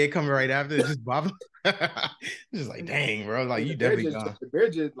is his leg coming right after, it just bobbing. Just like dang, bro, like you definitely gone. The bear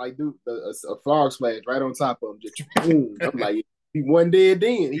just like do a frog splash right on top of him, just boom. I'm like, he wasn't dead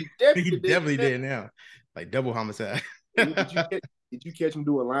then. He He definitely definitely dead. did now, like double homicide. Did you catch him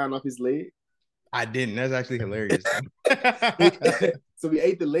do a line off his leg? I didn't. That's actually hilarious. So he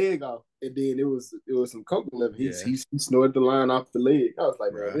ate the leg off, and then it was some coke left. Yeah, He snorted the line off the leg. I was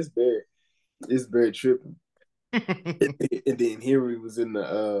like, man, bro. this bear tripping. And then Henry was in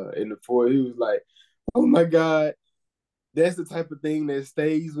the forest. He was like, oh my god, that's the type of thing that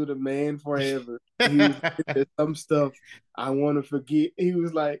stays with a man forever. He was like, there's some stuff I want to forget. He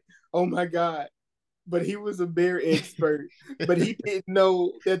was like, oh my god. But he was a bear expert, but he didn't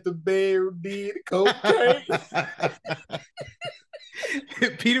know that the bear did cocaine.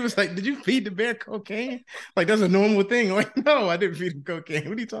 Peter was like, "Did you feed the bear cocaine? Like that's a normal thing." Like, no, I didn't feed him cocaine.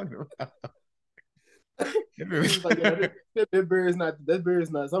 What are you talking about? He was like, yeah, that bear is not. That bear is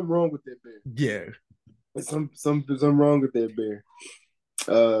not. Something wrong with that bear. Yeah, There's something wrong with that bear.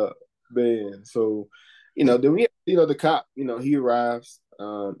 Man. So, then the cop. He arrives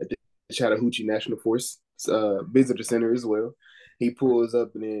at the Chattahoochee National Forest visitor center as well. He pulls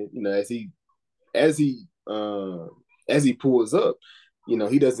up, and then as he as he pulls up,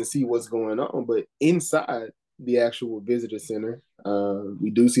 he doesn't see what's going on, but inside the actual visitor center,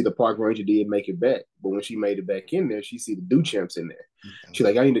 we do see the park ranger did make it back, but when she made it back in there, she see the Duchamps in there. She's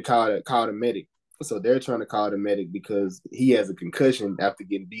like, I need to call the medic. So they're trying to call the medic because he has a concussion after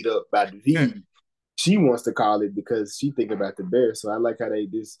getting beat up by David. She wants to call it because she think about the bear. So I like how they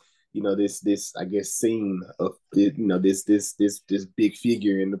this I guess scene of this big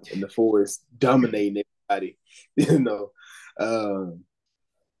figure in the forest dominating everybody, um,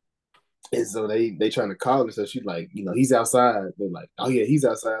 and so they trying to call her. So she's like, he's outside. They're like, oh yeah, he's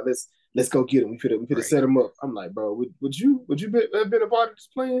outside. Let's go get him. We could have set him up. I'm like, bro, would you have been a part of this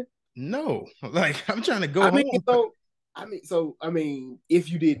plan? no, like I'm trying to go I mean, home. if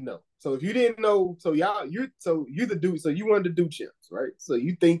you didn't know, so if you didn't know, so you're the dude, so you wanted to do chips, right? So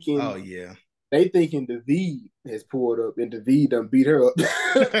you thinking, Oh yeah. they thinking David has pulled up and David done beat her up.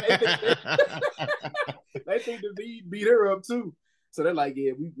 They think David beat her up too. So they're like,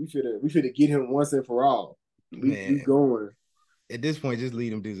 yeah, we should get him once and for all. We Man, going. at this point, just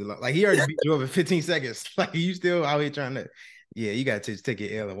lead them dudes alone. Like he already beat you up in 15 seconds. Like you still out here trying to, yeah, you gotta take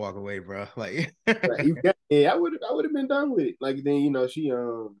your L and walk away, bro. Like, Yeah, I would have been done with it. Like then she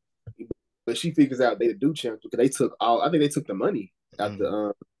but she figures out they do champs because they took all. I think they took the money out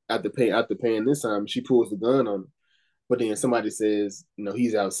the paying this time. She pulls the gun on him, but then somebody says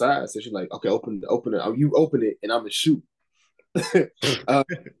he's outside, so she's like, okay, open it. Oh, you open it, and I'm gonna shoot. uh,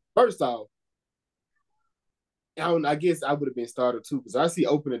 First off, I guess I would have been startled too because I see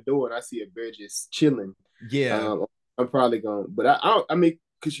open the door and I see a bear just chilling. yeah, I'm probably going, but I mean,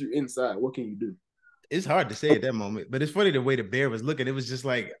 because you're inside, what can you do? it's hard to say at that moment, but it's funny the way the bear was looking. It was just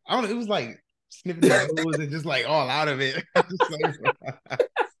like I don't know, it was like sniffing his nose and just like all out of it.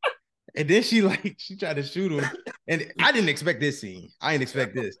 And then she tried to shoot him, and I didn't expect this scene. I didn't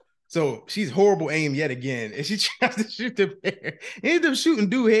expect this. So she's horrible aim yet again, and she tries to shoot the bear. Ended up shooting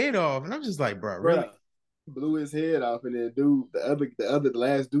dude head off, and I'm just like, bro, really? Bruh, blew his head off, and then the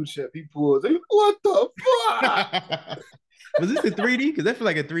last dude chef he pulls. What the fuck? Was this the 3D? Because that feel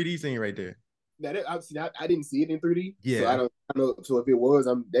like a 3D scene right there. Now that obviously I didn't see it in 3D, so Yeah, I know. So if it was,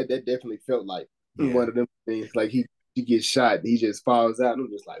 that definitely felt like one yeah, of them things. Like he gets shot, he just falls out, and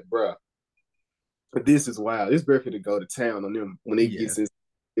I'm just like, bruh, this is wild. This bear to go to town on them when he yeah, gets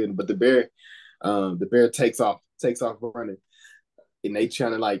in. But the bear takes off running, and they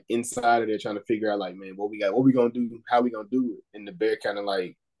trying to like inside of there trying to figure out like, man, what we gonna do, how we gonna do it, and the bear kind of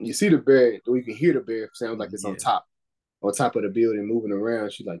like you see the bear, or you can hear the bear sounds like it's yeah, on top of the building moving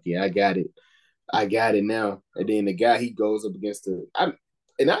around. She's like, yeah, I got it now. And then the guy he goes up against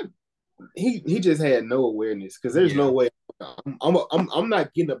and I he just had no awareness because there's no yeah, way I'm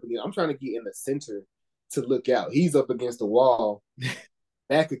not getting up again. I'm trying to get in the center to look out. He's up against the wall,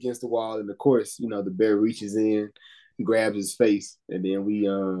 back against the wall, and of course, the bear reaches in, grabs his face, and then we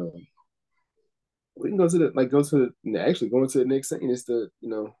can go to the like go to the actually going to the next scene. It's the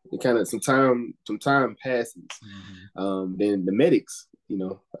it kind of some time passes. Then the medics,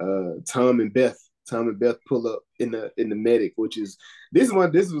 Tom and Beth pull up in the medic, which is this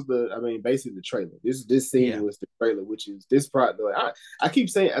one. This was I mean, basically the trailer. This scene yeah, was the trailer, which is this part. Though I keep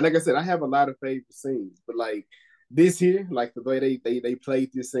saying, like I said, I have a lot of favorite scenes, but like this here, like the way they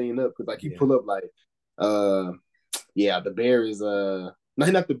played this scene up, because like he yeah. pull up like, uh, yeah, the bear is not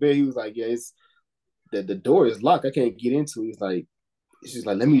the bear. He was like, yeah, it's the door is locked. I can't get into it. He's like, she's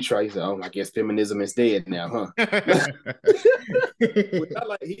like, let me try. He's like, oh, I guess feminism is dead now, huh? Which I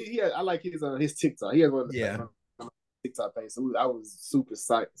like. I like his TikTok. He has one of the Yeah, TikTok page. So I was super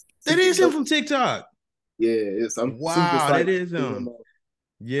psyched. that Super is him so from TikTok. yeah. I'm super Wow, that psyched. is him. I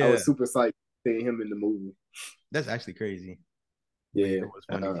Yeah, was super psyched seeing him in the movie. that's actually crazy. But yeah, Yeah. it was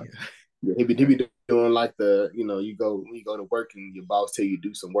funny. Yeah, he be doing like when you go to work and your boss tell you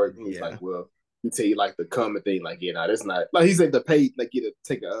do some work, and he's like, Yeah. well, he tell you like the common thing, like, yeah, no, that's not like he said the paid like get a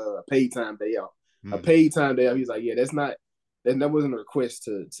take a paid time day off. A Hmm. paid time day off. He's like, yeah, that wasn't a request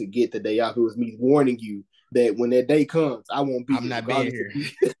to get the day off. It was me warning you that when that day comes, I won't be I'm here, not being regardless of here.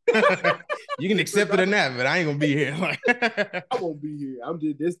 you. You can accept it or Regardless, not, but I ain't gonna be here. I won't be here. I'm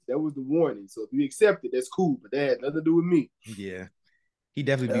just this. That was the warning. So if you accept it, that's cool. But that had nothing to do with me. Yeah, he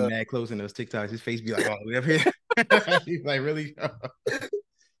definitely be Uh, mad close in those TikToks. His face be like all the way up here. He's like, really?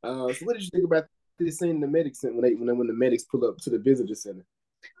 so what did you think about this scene in the medics when the medics pull up to the visitor center?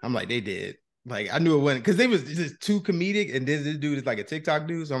 I'm like, they did. Like, I knew it wasn't because they was just too comedic, and this dude is like a TikTok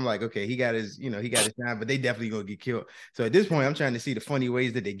dude. So I'm like, okay, he got his time, but they definitely gonna get killed. So at this point, I'm trying to see the funny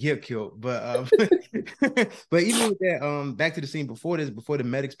ways that they get killed. But but even with that, back to the scene before this, before the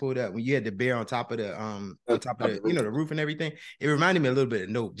medics pulled up, when you had the bear on top of the the roof and everything, it reminded me a little bit of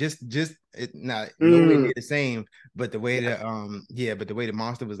Nope. Just it not nowhere Mm, near the same, but the way that but the way the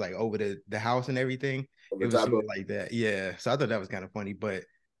monster was like over the house and everything, over it was top sort of of like that. Yeah. So I thought that was kind of funny, but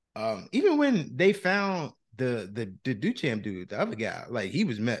even when they found the Duchamp dude, the other guy, like he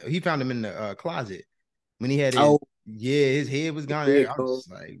found him in the closet when he had his oh his head was gone. yeah, I was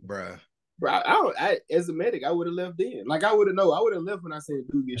just like, bruh, bro, as a medic, I would have left then. Like I would have I would have left when I seen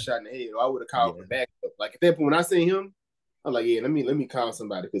dude get shot in the head, or I would have called for yeah, backup. Like at that point when I seen him, I'm like, yeah, let me call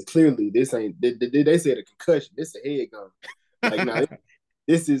somebody because clearly this ain't. They said a concussion. This a head gun. Like nah,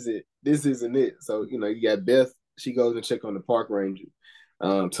 this isn't. This isn't it. So you got Beth. She goes and check on the park ranger.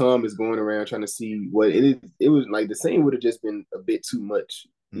 Tom is going around trying to see what it is. It was like the scene would have just been a bit too much,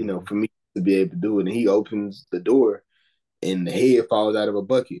 Mhm. for me to be able to do it. And he opens the door, and the head falls out of a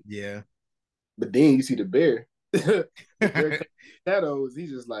bucket. Yeah. But then you see the bear. The bear comes shadows.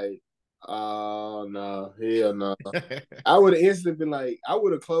 He's just like, oh no, hell no. I would have instantly been like, I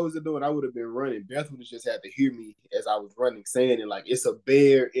would have closed the door and I would have been running. Beth would have just had to hear me as I was running, saying it like it's a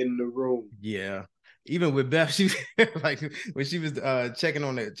bear in the room. Yeah. Even with Beth, she like when she was checking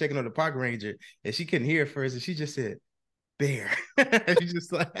on the park ranger, and she couldn't hear at first, and she just said bear. She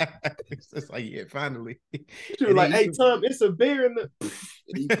just like it's just like yeah, finally. She was And then like, "Hey even Tom, it's a bear in the,"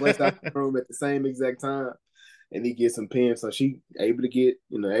 and he busts out the room at the same exact time, and he gets some pins. So she able to get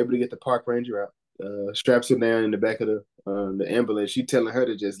the park ranger out, straps her down in the back of the ambulance. She telling her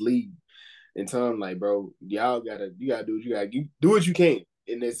to just leave, and Tom like, bro, you gotta do what you do what you can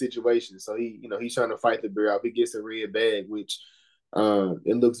in this situation. So he's trying to fight the bear out. He gets a red bag, which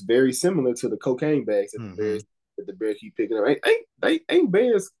it looks very similar to the cocaine bags Mhm. that the bear keep picking up. Ain't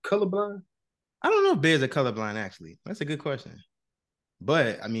bears colorblind? I don't know if bears are colorblind, actually. That's a good question.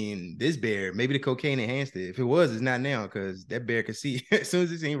 But I mean, this bear, maybe the cocaine enhanced it. If it was, it's not now because that bear could see as soon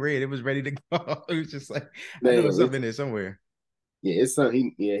as it seen red, it was ready to go. It was just like, I know Man, there's something in there somewhere. it's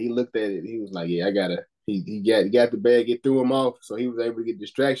something. He looked at it. He was like, yeah, I gotta. He got the bag. It threw him off, so he was able to get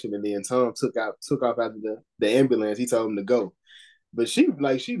distraction. And then Tom took off after the ambulance. He told him to go. But she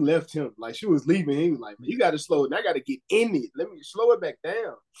left him. Like she was leaving. He was like, "You got to slow it. I got to get in it. Let me slow it back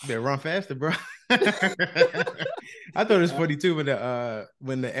down." You better run faster, bro. I thought it was funny too when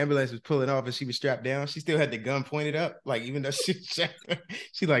the ambulance was pulling off and she was strapped down. She still had the gun pointed up, like even though she's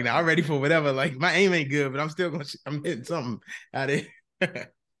like, "Nah, I'm ready for whatever." Like my aim ain't good, but I'm hitting something out of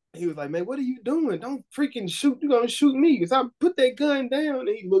it. He was like, "Man, what are you doing? Don't freaking shoot. You're gonna shoot me." Because I put that gun down.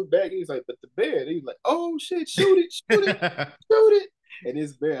 And he looked back. He was like, "But the bear." And he's like, "Oh shit, shoot it, shoot it, shoot it." And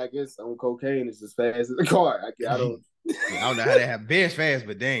this bear, I guess, on cocaine is as fast as the car. I don't. Yeah, I don't know how they have bears fast,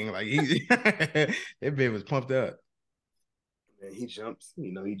 but dang, like that bear was pumped up. And he jumps,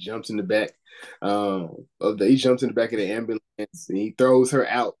 he jumps in the back he jumps in the back of the ambulance and he throws her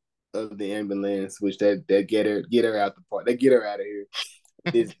out of the ambulance, which that get her out the park. They get her out of here.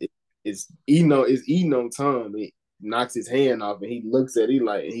 It's eating on Tom. He knocks his hand off and he looks at it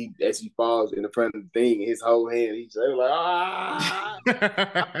like as he falls in the front of the thing, his whole hand, he's like, ah.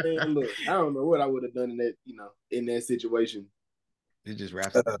 Man, look, I don't know what I would have done in that situation. It just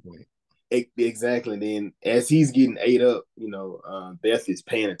wraps at that point. Exactly. Then as he's getting ate up, Beth is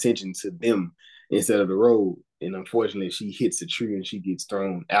paying attention to them instead of the road. And unfortunately, she hits a tree and she gets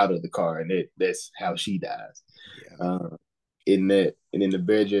thrown out of the car, and that's how she dies. Yeah. And then the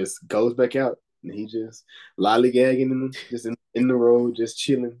bear just goes back out, and he just lollygagging in the road, just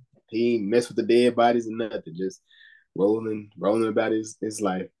chilling. He ain't mess with the dead bodies and nothing, just rolling about his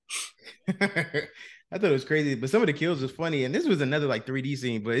life. I thought it was crazy, but some of the kills was funny. And this was another like 3D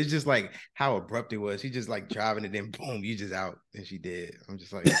scene, but it's just like how abrupt it was. She just like driving and then boom, you just out and she dead. I'm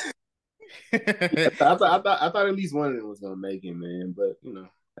just like, I thought at least one of them was gonna make it, man. But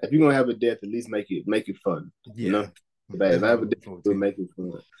if you're gonna have a death, at least make it fun. Yeah. If I have a death, we'll make it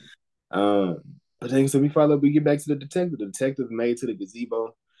fun. But then so we get back to the detective. The detective made to the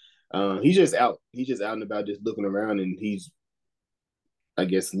gazebo. He's just out. He's just out and about, just looking around, and I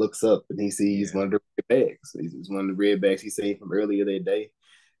guess, looks up and he sees one of the red bags. It's one of the red bags he saved from earlier that day.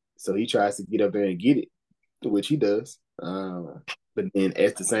 So he tries to get up there and get it, which he does. But then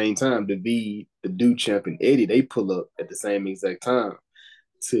at the same time, David, the dude champ, and Eddie, they pull up at the same exact time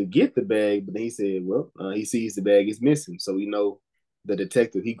to get the bag. But then he said, well, he sees the bag is missing. So we know the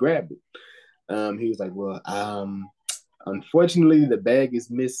detective, he grabbed it. He was like, well, unfortunately, the bag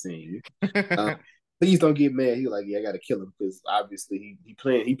is missing. Please don't get mad. He was like, yeah, I gotta kill him because obviously he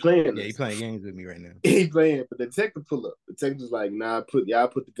playing. Yeah, he playing games with me right now. He playing, but the detective pull up. The detective's like, nah, put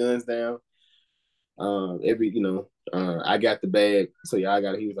the guns down. I got the bag, so y'all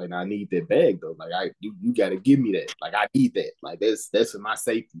got. He was like, nah, I need that bag though. Like, you got to give me that. Like, I need that. Like, that's for my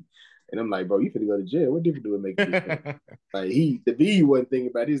safety. And I'm like, bro, you finna go to jail. What difference do it make? Like, the B wasn't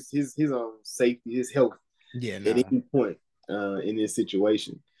thinking about his own safety, his health. Yeah, at any point in this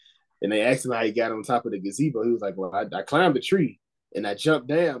situation. And they asked him how he got on top of the gazebo. He was like, well, I climbed a tree and I jumped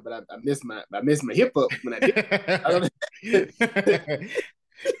down, but I missed my hip up when I did.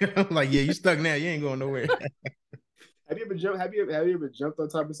 I'm like, yeah, you stuck now. You ain't going nowhere. Have you ever jumped on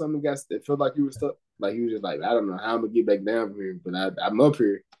top of something that felt like you were stuck? Like you was just like, I don't know how I'm gonna get back down from here, but I'm up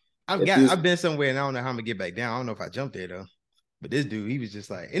here. I've been somewhere and I don't know how I'm gonna get back down. I don't know if I jumped there though. But this dude, he was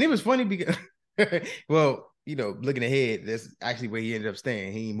just like, and it was funny because well, looking ahead, that's actually where he ended up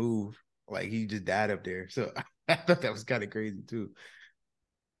staying. He moved, like he just died up there. So I thought that was kind of crazy too.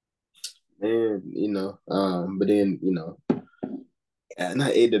 And but then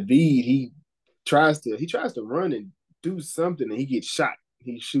not Ed David, he tries to run and do something and he gets shot.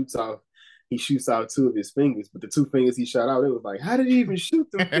 He shoots off two of his fingers, but the two fingers he shot out, it was like, how did he even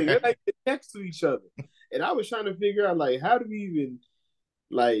shoot them fingers? They're like next to each other. And I was trying to figure out like how do we even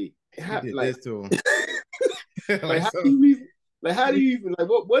like how, did like this to him. like how do you even like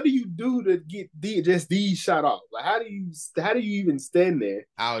what do you do to get just these shot off? Like how do you even stand there?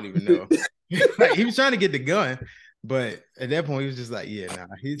 I don't even know. Like, he was trying to get the gun, but at that point he was just like, yeah, nah.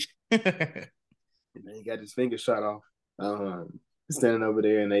 He's And then he got his finger shot off. Standing over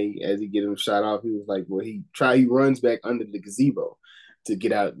there, and as he get him shot off, he was like, well, he runs back under the gazebo to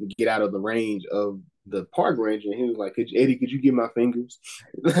get out of the range of the park ranger. And he was like, Eddie, could you get my fingers?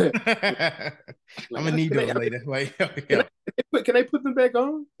 I'm gonna need those later. Like, can they put them back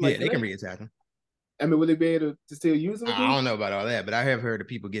on? Like, yeah, they can reattach them. I mean, will they be able to still use them again? I don't know about all that, but I have heard of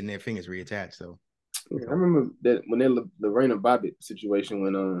people getting their fingers reattached. So yeah, I remember that when that Lorena Bobbitt situation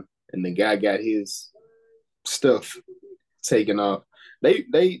went on, and the guy got his stuff taken off, they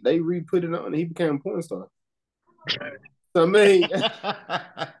re-put it on, and he became a porn star. So, I mean,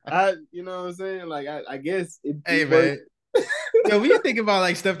 you know what I'm saying? Like, I guess hey, man. Yo, when you think about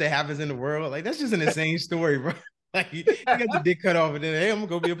like stuff that happens in the world, like that's just an insane story, bro. Like you got the dick cut off, and then hey, I'm gonna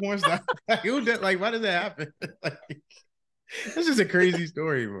go be a porn star. Like, why does that happen? Like, That's just a crazy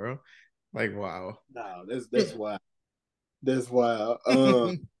story, bro. Like, wow. No, that's wild. That's wild.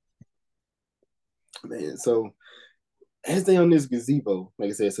 Man. So as they on this gazebo, like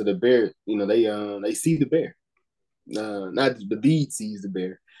I said, so the bear, they see the bear. Not the bee sees the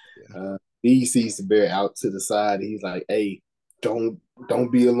bear. Yeah. Bee sees the bear out to the side. And he's like, "Hey, don't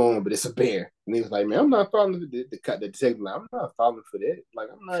don't be alone, but it's a bear." And he was like, "Man, I'm not falling for the detective. Like, I'm not falling for that. Like,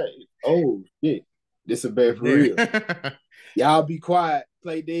 I'm not. Oh shit, this a bear for There. real. Y'all be quiet,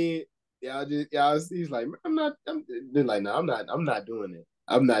 play dead. Y'all." He's like, "I'm not. They're like, no, I'm not. I'm not doing it.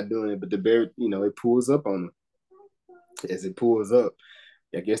 I'm not doing it." But the bear, it pulls up on him. As it pulls up,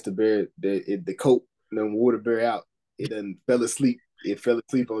 I guess the bear, the coat, then wore the bear out. It done fell asleep. It fell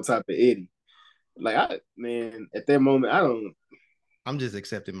asleep on top of Eddie. Like man, at that moment, I don't. I'm just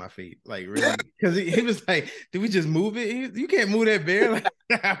accepting my fate, like really, because he was like, "Did we just move it? You can't move that bear." Like,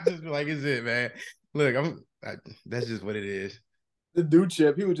 I'm just like, "Is it, man? Look, that's just what it is." The dude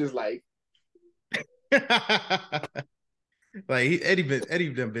chip, he was just like, Like Eddie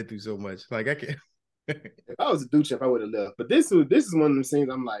done been through so much. Like I can't. if I was a dude chip, I would have left. But this is one of the scenes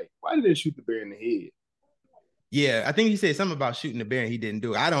I'm like, why did they shoot the bear in the head? Yeah, I think he said something about shooting the bear and he didn't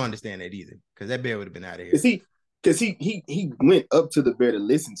do it. I don't understand that either because that bear would have been out of Cause here. he went up to the bear to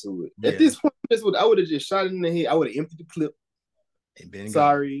listen to it. At Yeah, this point, this would I would have just shot it in the head. I would have emptied the clip. and been gone.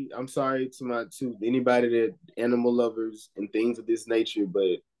 Sorry, I'm sorry to anybody that animal lovers and things of this nature,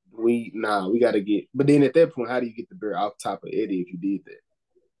 but we gotta get. But then at that point, how do you get the bear off top of Eddie if you did that?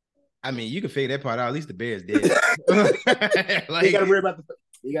 I mean, you can figure that part out. At least the bear's dead. You gotta Like worry about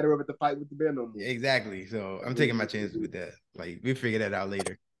the fight with the bear no more. exactly. So I'm taking my chances with that. Like we figure that out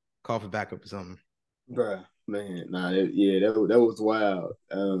later. Call for backup or something. Bruh, man, nah, that was wild.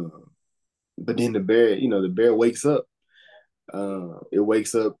 But then the bear wakes up. It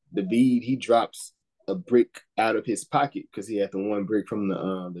wakes up the bead. He drops a brick out of his pocket because he had the one brick from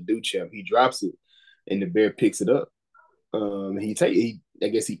the dude champ. He drops it, and the bear picks it up. I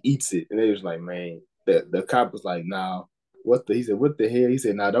guess he eats it, and they was like, man, the cop was like, nah, he said, what the hell? He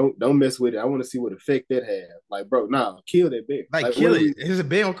said, nah, don't mess with it. I want to see what effect that had. Like, bro, nah, kill that bear. Like Like, kill it. It's a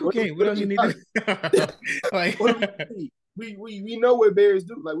bear on cocaine. What what are else you we need to talking? do? Like What do we see? We know what bears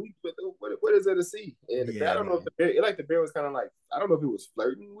do. Like what is there to see? And the bear, I yeah, don't know if man. the bear was kind of like, I don't know if it was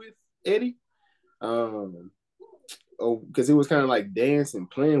flirting with Eddie, oh, because it was kind of like dancing,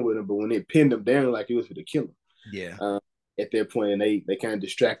 playing with him. But when they pinned him down, like it was for the killer. Yeah. At that point, and they kind of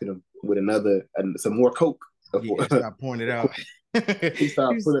distracted him with some more coke. Yeah. Stop pouring it out. He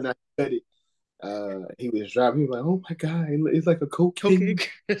started He's pulling out it. He was driving. He was like, "Oh my god, it's like a cocaine cocaine."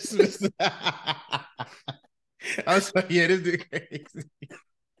 Christmas. I was like, yeah, this dude crazy.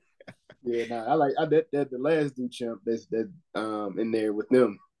 Yeah, nah, I like that the last dude champ that's in there with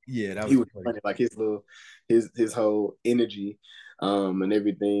them. Yeah, that He was was funny. funny, like his whole energy, and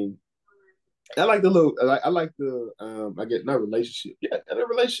everything. I like the I get not relationship. Yeah, the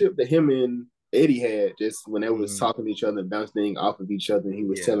relationship that him and Eddie had just when they was Mhm. talking to each other and bouncing off of each other. And he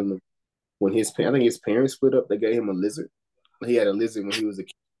was Yeah. telling them when I think his parents split up, they gave him a lizard. He had a lizard when he was a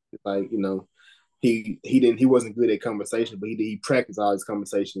kid. Like he wasn't good at conversation, but he practiced all his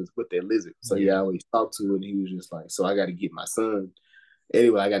conversations with that lizard. So he Yeah. always talked to it. And he was just like, so I got to get my son.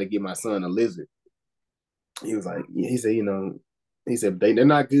 Anyway, I got to get my son a lizard. He was like, he said, he said they're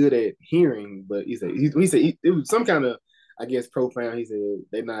not good at hearing, but it was some kind of, I guess, profound. He said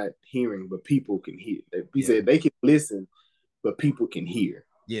they're not hearing, but people can hear. He Yeah. said they can listen, but people can hear.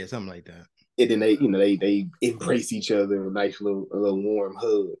 Yeah, something like that. And then they embrace each other, a little warm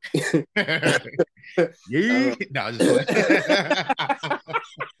hug. Yeah. um, No, I just play.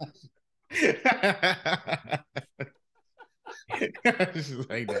 Just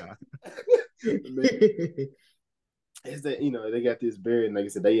like nah. is that they got this bear, and like I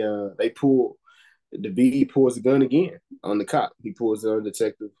said, they pull the B pulls the gun again on the cop. He pulls it on the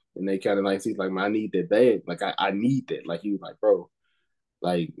detective, and they kind of like he's like, man, I need that bad. Like I need that. Like he was like, bro,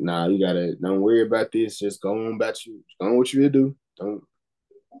 like nah, you gotta don't worry about this. Just go on about you. Go on what you do.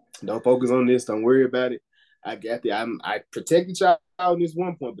 Don't focus on this. Don't worry about it. I got the I protected y'all in this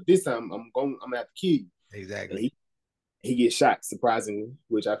one point, but this time I'm gonna have to kill you. And Exactly. he gets shot surprisingly,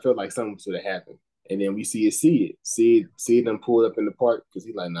 which I felt like something should have happened. And then we see it them pulled up in the park because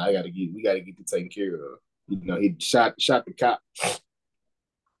he's like, nah, we gotta get this taken care of. He shot the cop.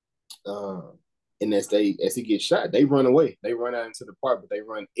 And as he gets shot, they run away. They run out into the park, but they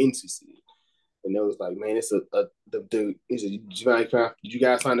run into Sid. And it was like, man, it's he said, did you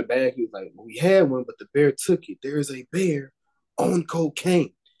guys find the bag? He was like, well, we had one, but the bear took it. There is a bear on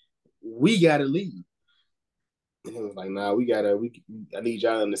cocaine. We gotta leave. And he was like, nah, I need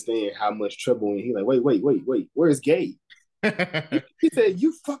y'all to understand how much trouble. And he like, wait, where's Gabe? He said,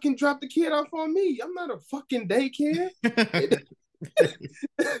 "You fucking dropped the kid off on me. I'm not a fucking daycare."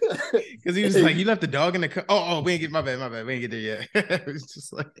 Because he was like, "You left the dog in the car." Oh, we ain't get my bad. We ain't get there yet. It was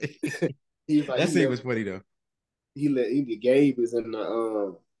just like He's like, that he scene left. was funny though. Gabe is in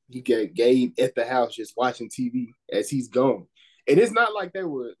the he got Gabe at the house just watching TV as he's gone. And it's not like they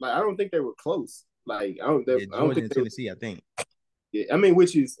were like I don't think they were close. Like Yeah, I don't Georgia think and they were. Tennessee, I think. Yeah, I mean,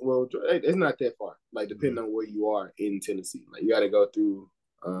 which is well, it's not that far. Like Mm-hmm. depending on where you are in Tennessee, like you got to go through.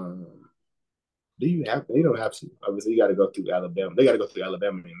 Do you have? They don't have to. Obviously, you got to go through Alabama. They got to go through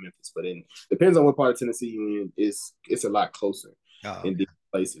Alabama and Memphis, but it depends on what part of Tennessee you're in. It's a lot closer Oh, in these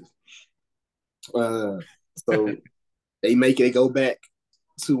places. So they make it go back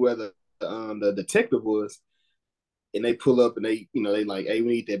to where the detective was, and they pull up and they like, hey, we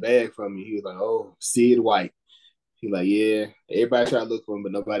need that bag from you. He was like, oh, Sid White. He like, yeah, everybody try to look for him,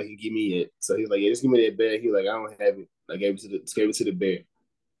 but nobody can give me it. So he's like, yeah, just give me that bag. He like, I don't have it. I gave it to the bear.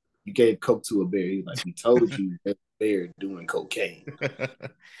 You gave coke to a bear. He's like, we told you that bear doing cocaine. okay.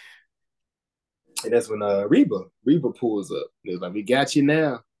 And that's when Reba pulls up. He's like, we got you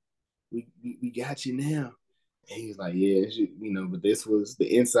now. We got you now. And he's like, yeah, but this was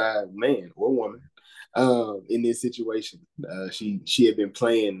the inside man or woman in this situation. She had been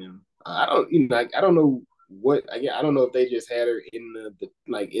playing them. I don't know what. I don't know if they just had her in the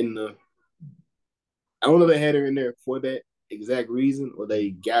I don't know if they had her in there for that exact reason or they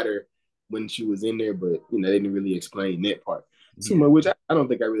got her when she was in there, but they didn't really explain that part too Yeah. much. Which I don't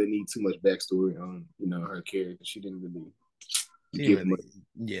think I really need too much backstory on her character. She didn't really She didn't give really, much.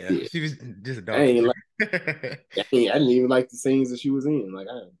 yeah. Yeah, She was just a I dog. ain't like. I didn't even like the scenes that she was in. Like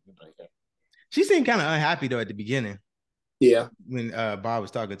I didn't like that. She seemed kind of unhappy though at the beginning Yeah, when Bob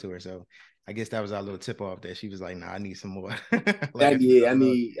was talking to her. So I guess that was our little tip off that she was like, "Nah, I need some more." Like, yeah. love. I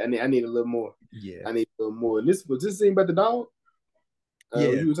need a little more. Yeah, I need a little more. And this was this scene about the dog. yeah.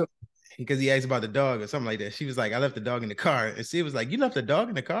 You was Because he asked about the dog or something like that. She was like, "I left the dog in the car," and she was like, "You left the dog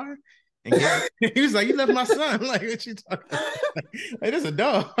in the car?" And Gary, he was like, "You left my son." Like, what you talking about? Like, there's a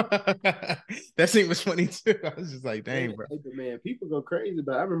dog. That scene was funny too. I was just like, man, "Dang, bro." hey, but man, people go crazy.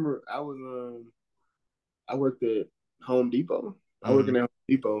 But I remember I worked at Home Depot. I worked Mm-hmm. at Home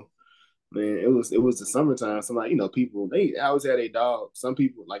Depot. Man, it was the summertime. So like people they always had a dog. Some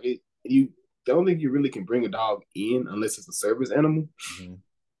people like it. You don't think you really can bring a dog in unless it's a service animal. Mm-hmm.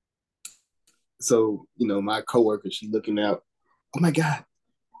 So my coworker, she looking out. Oh my god,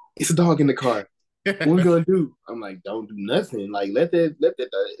 it's a dog in the car. What we gonna do? I'm like, don't do nothing. Like let that.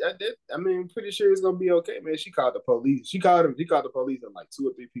 I mean, pretty sure it's gonna be okay, man. She called the police. She called him. She called the police on like two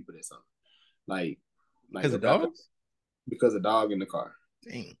or three people that something. Like Because of about dogs? because a dog in the car.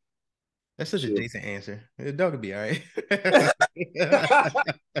 Dang. That's such a Chill. decent answer. The dog could be all right.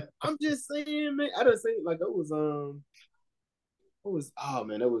 I'm just saying, man. I just say like it was what was oh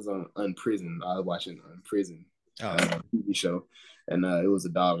man, it was on Unprisoned. I was watching Unprisoned Oh, okay. TV show, and it was a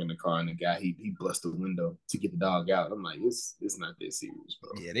dog in the car, and the guy he busted the window to get the dog out. I'm like, it's not that serious,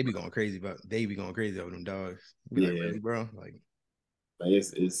 bro. Yeah, they be going crazy over them dogs. Be like, Yeah, really, bro? Like, like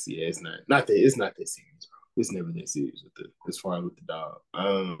it's yeah, it's not that serious, bro. It's never that serious with as far as with the dog.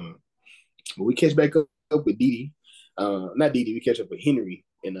 But we catch back up with Dee Dee. Not Dee Dee. We catch up with Henry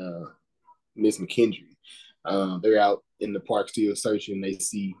and Miss McKendry. They're out in the park still searching. They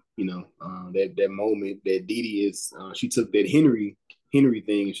see, that moment that Dee Dee is. She took that Henry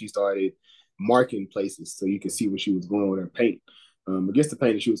thing and she started marking places so you can see where she was going with her paint. I guess the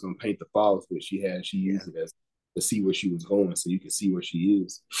paint that she was going to paint the falls, but she yeah. used it as to see where she was going, so you can see where she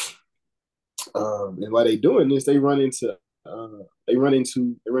is. And while they doing this, they run into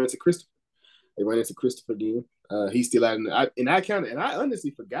Christopher. They run into Christopher again. He's still out, and I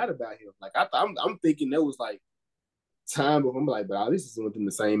honestly forgot about him. Like I'm thinking there was like time, but I'm like, but this is within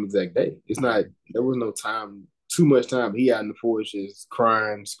the same exact day. It's Yeah. not. There was no time. Too much time. He out in the forest just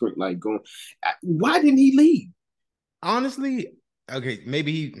crying, like going. Why didn't he leave? Honestly, okay,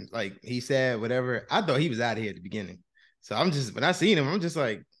 maybe he said whatever. I thought he was out of here at the beginning. So I'm just when I seen him, I'm just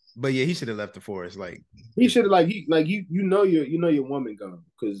like, but yeah, he should have left the forest. Like, He should have your woman gone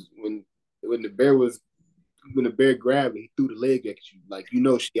because when the bear grabbed me, he threw the leg at you. Like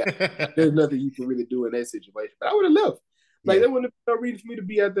there's nothing you can really do in that situation. But I would have left. Like yeah. there wouldn't have been no reason for me to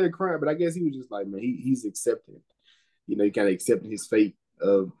be out there crying. But I guess he was just like, man, he's accepting. He kind of accepting his fate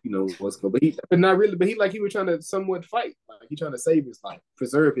of what's going. But not really. But he was trying to somewhat fight. Like he trying to save his life,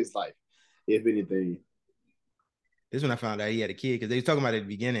 preserve his life, if anything. This is when I found out he had a kid because they was talking about it at the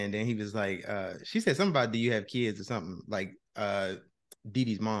beginning, and then he was like, she said something about do you have kids or something like Dee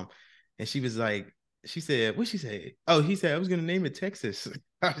Dee's mom, and she was like, she said, what she said? Oh, he said I was gonna name it Texas.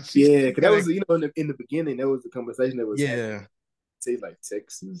 She Yeah, she because that kind of was in the beginning that was the conversation that was happening. yeah. Say like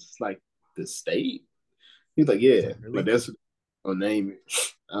Texas, like the state. He's like, I was yeah, like, like really? that's what I'll name it.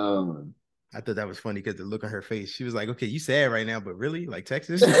 I thought that was funny because the look on her face, she was like, "Okay, you sad right now, but really, like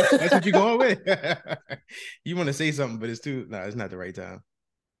Texas, that's what you're going with? You want to say something, but it's too no, it's not the right time."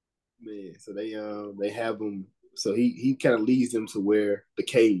 Man, so they have him. So he kind of leads them to where the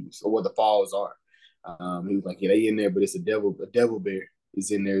caves or where the falls are. He was like, yeah, they in there, but it's a devil bear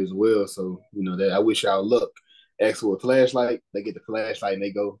is in there as well. So that I wish y'all luck. Ask for a flashlight, they get the flashlight and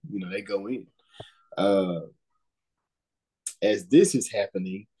they go, they go in. Uh, as this is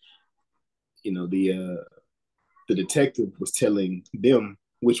happening, you know the detective was telling them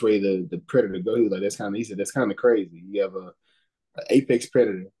which way the predator go. He was like, he said that's kind of crazy. You have a apex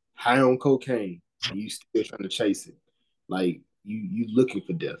predator high on cocaine and you still trying to chase it. Like you looking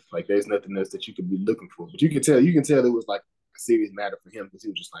for death. Like there's nothing else that you could be looking for. But you can tell it was like a serious matter for him because he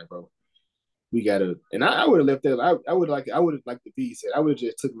was just like, bro, we gotta. And I would have left that. I would have like the V said. I would have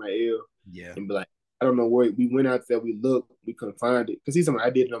just took my L Yeah. and be like, I don't know where we went out there. We looked, we couldn't find it because he's something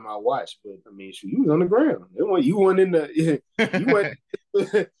I did it on my watch. But I mean, shoot, you was on the ground. You weren't in the. You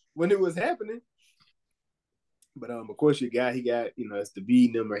weren't when it was happening. But of course, your guy, he got it's the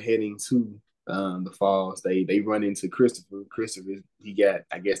V number heading to the falls. They run into Christopher. Christopher, he got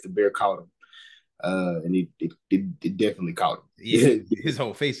I guess the bear caught him, and it definitely caught Yeah, him. his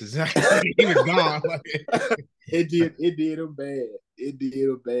whole face was he was gone. It did him bad. It did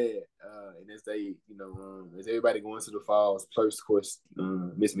him bad. And as they as everybody going to the falls, first of course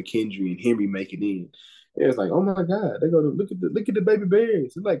Miss McKendry and Henry make it in. And it's like, oh my God, they go to look at the baby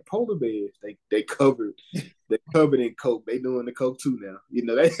bears. It's like polar bears. They covered in coke. They doing the coke too now.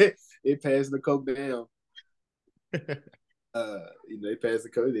 They passing the coke down. They pass the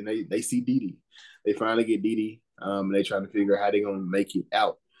coke, and they see Dee Dee. They finally get Dee Dee. And they trying to figure out how they're gonna make it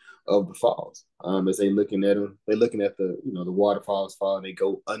out of the falls. As they looking at them, they looking at the waterfalls fall, and they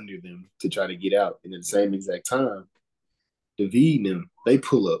go under them to try to get out. And at the same exact time, the V and them they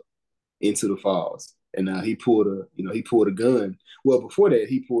pull up into the falls. And he pulled a gun. Well, before that,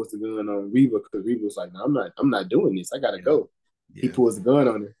 he pulls the gun on Reba because Reba was like, "No, I'm not doing this. I gotta Yeah, go." He yeah, pulls the gun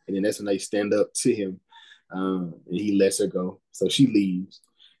on her, and then that's when they stand up to him, and he lets her go. So she leaves,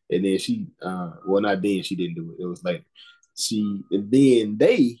 and then well, not then she didn't do it. It was later. And then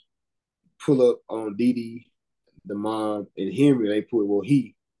they pull up on Dee Dee, the mom, and Henry.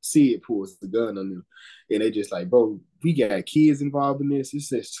 Sid pulls the gun on them, and they just like, bro, we got kids involved in this. It's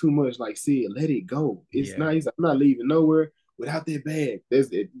just too much. Like, Sid, let it go. It's yeah. not. He's like, I'm not leaving nowhere without that bag. There's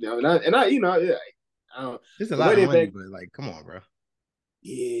it, and I don't, It's a the lot way of that money, bag. but like, come on, bro.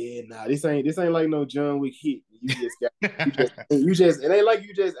 Yeah, nah, this ain't like no John Wick hit. It ain't like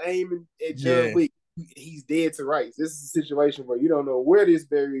you just aiming at John Yeah. Wick. He's dead to rights. This is a situation where you don't know where this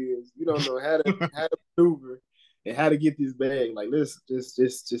berry is. You don't know how to maneuver and how to get this bag. Like, let's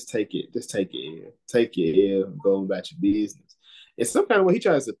just take it. Just take it. Take it. Yeah, go about your business. And some kind of way he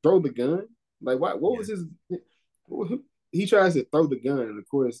tries to throw the gun. Like, what Yeah. was his? He tries to throw the gun, and of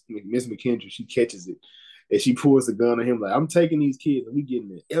course, Miss McKendry she catches it, and she pulls the gun on him. Like, I'm taking these kids, and we getting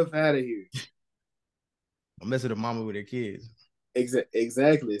the f out of here. I'm messing with a mama with her kids.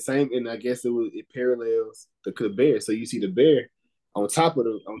 Exactly. Same, and I guess it parallels the bear. So you see the bear on top of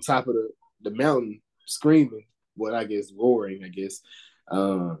the mountain screaming, what I guess roaring, I guess.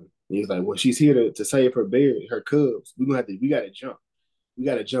 He's like, well, she's here to save her cubs. We gotta jump. We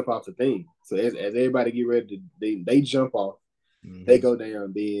gotta jump off the thing. So as everybody get ready to they jump off, they Mm-hmm. go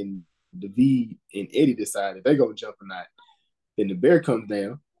down, then the V and Eddie decide if they're gonna jump or not. Then the bear comes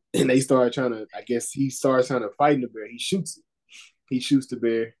down and they start trying to, I guess he starts trying to fight the bear. He shoots it. He shoots the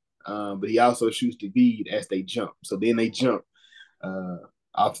bear, but he also shoots the bead as they jump. So then they jump uh,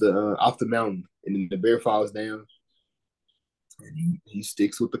 off the mountain, and then the bear falls down, and he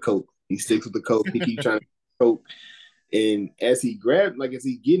sticks with the coke. He sticks with the coke. He keeps trying to coke, and as he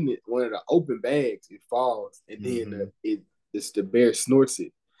getting it, one of the open bags, it falls, and then Mm-hmm. the bear snorts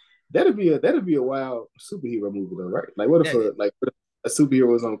it. That'd be a wild superhero movie though, right? Like what if Yeah, a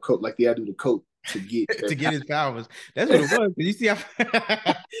superhero was on coke, like they had to do the coke to get their to get power. his powers. That's what it was. Cause you see how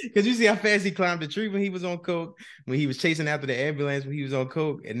because you see how fast he climbed the tree when he was on coke, when he was chasing after the ambulance when he was on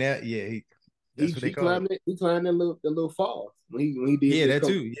coke, and that he that's what they he call it. climbed it. He climbed that little fall when he did Yeah, the that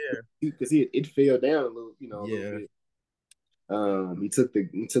coke too. Yeah, because it fell down a little yeah. bit. He took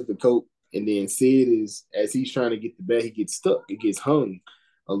the coke, and then Sid is as he's trying to get the bag, he gets stuck. He gets hung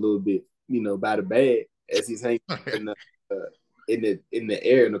a little bit, by the bag as he's hanging in the uh, in the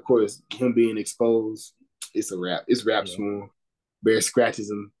air, and of course him being exposed, it's a wrap. It's wraps Yeah. for him. Bear scratches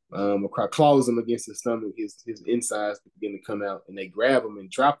him, claws him against his stomach. His insides begin to come out, and they grab him and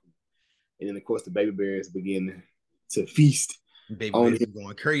drop him. And then, of course, the baby bears begin to feast Baby on bears him.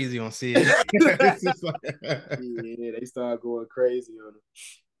 going crazy on Sid. Yeah, they start going crazy on him.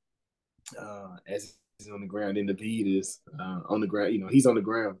 As he's on the ground, and David is on the ground. He's on the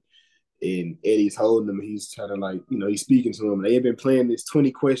ground, and Eddie's holding him. He's trying to he's speaking to him. They had been playing this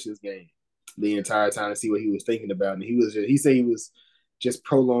 20 questions game the entire time to see what he was thinking about, and he said he was just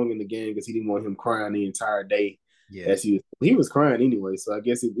prolonging the game because he didn't want him crying the entire day. Yeah. As he was crying anyway, so I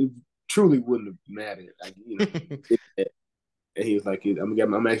guess it truly wouldn't have mattered. And he was like,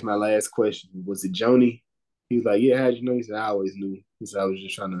 I'm asking my last question. Was it Joni? He was like, yeah, how'd you know? He said, I always knew. He said, I was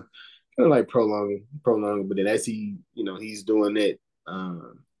just trying to kind of like prolonging. But then as he's doing that,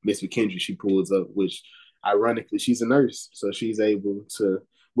 Miss McKendry, she pulls up, which ironically, she's a nurse. So she's able to,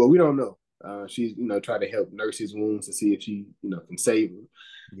 well, we don't know. She's, try to help nurse his wounds to see if she, can save him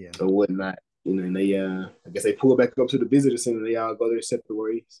or whatnot. And they, I guess they pull back up to the visitor center. They all go their separate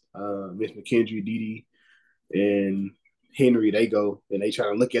ways. Miss McKendry, Dee Dee, and Henry, they go and they try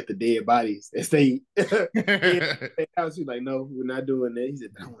to look at the dead bodies and say, I was like, no, we're not doing that. He said,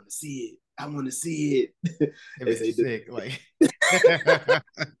 I want to see it. I want to see it. They say sick, like.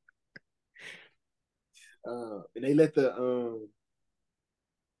 And they let and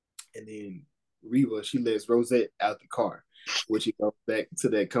then Reva, she lets Rosette out the car, which he goes back to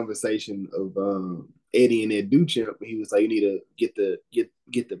that conversation of Eddie and that Duchamp. He was like, you need to get your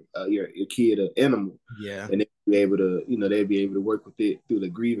kid an animal, and they'll be able to work with it through the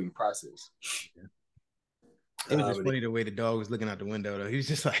grieving process. Yeah. It was just funny the way the dog was looking out the window, though. He was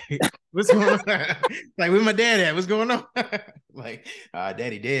just like, what's going on? Like, where my dad at? What's going on? Like,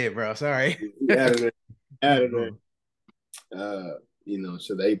 daddy dead, bro. Sorry. Out of there.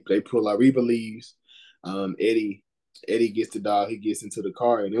 So they pull out. Reba leaves. Eddie gets the dog. He gets into the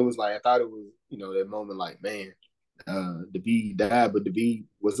car, and it was like I thought it was, that moment, like, man, David died, but David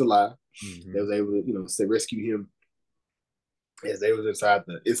was alive. Mm-hmm. They was able to, rescue him as they was inside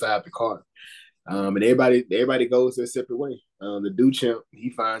the car. And everybody goes their separate way. The Duchamp,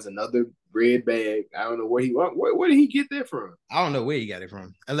 he finds another red bag. I don't know where did he get that from? I don't know where he got it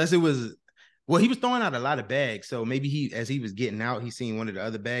from, unless it was. Well, he was throwing out a lot of bags, so maybe as he was getting out, he seen one of the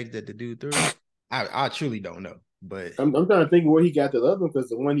other bags that the dude threw. I truly don't know, but I'm trying to think of where he got the other one, because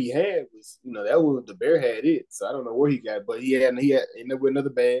the one he had was, that was the bear had it, so I don't know where he got it, but he had with another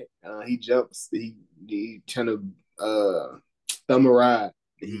bag. He jumps, he trying to thumb a ride.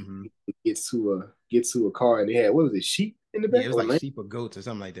 Mm-hmm. He gets to a car, and they had, what was it, sheep in the back? Yeah, it was like sheep or goats or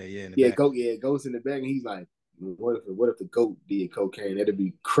something like that. Yeah, goats in the back, and he's like, what if the goat did cocaine? That'd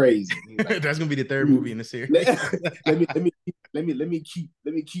be crazy. Like, that's gonna be the third movie in the series. let me keep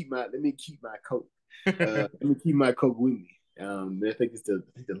my coke. Let me keep my coke with me. I think it's the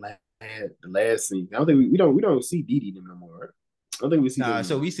last scene. I don't think we don't see Dee Dee no more. Right? I don't think we see them.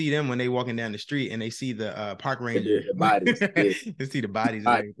 So we see them when they walking down the street and they see the park ranger. The bodies. Yeah. They see the bodies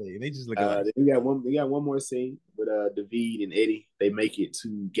and everything. They just look like. We got one more scene with David and Eddie. They make it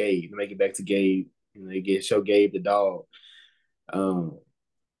to Gabe. They make it back to Gabe. And they show Gabe the dog. And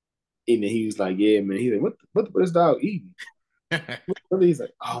then he was like, yeah, man. He's like, what this dog eating? He's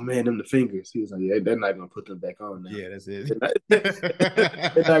like, oh man, them the fingers. He was like, yeah, they're not gonna put them back on now. Yeah, that's it.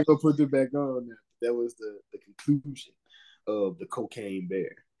 They're not gonna put them back on now. That was the conclusion of the cocaine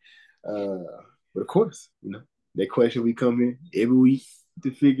bear. But of course, that question we come in every week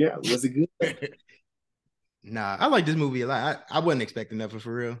to figure out, was it good? Nah, I like this movie a lot. I wasn't expecting nothing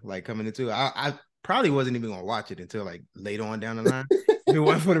for real. Like coming into it, I probably wasn't even gonna watch it until like later on down the line. If it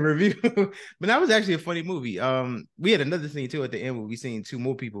wasn't for the review. But that was actually a funny movie. We had another scene too at the end where we seen two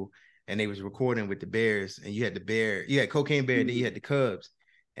more people and they was recording with the bears, and you had the bear, you had cocaine bear, and then you had the cubs,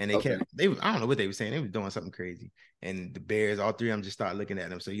 and they kept I don't know what they were saying. They was doing something crazy, and the bears, all three of them, just started looking at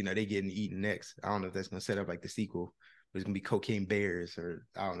them. So they getting eaten next. I don't know if that's gonna set up like the sequel. It's gonna be cocaine bears, or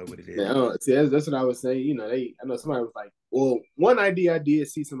I don't know what it is. Man, see, that's what I was saying. I know somebody was like, well, one idea I did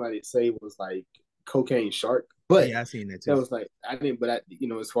see somebody say was like cocaine shark, but yeah, I seen that too. That was like, I didn't, but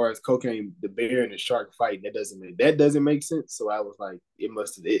as far as cocaine, the bear and the shark fight, that doesn't make sense. So I was like,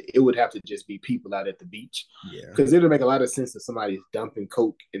 it would have to just be people out at the beach, yeah, because it would make a lot of sense that somebody's dumping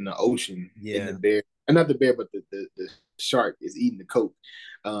coke in the ocean, and the bear, and not the bear, but the shark is eating the coke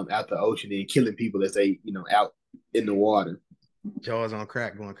out the ocean and killing people as they out in the water. Jaws on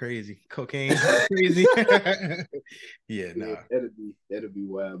crack, going crazy. Cocaine, crazy. Yeah, nah. That'd be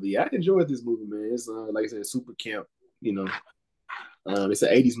wild. But yeah, I enjoyed this movie, man. It's like I said, super camp. It's an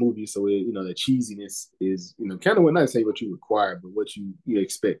 '80s movie, so the cheesiness is kind of what, not say what you require, but what you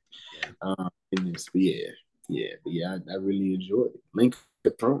expect in this. But yeah, I really enjoyed it. Link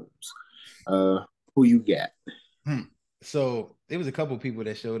of Thrones. Who you got? Hmm. So there was a couple people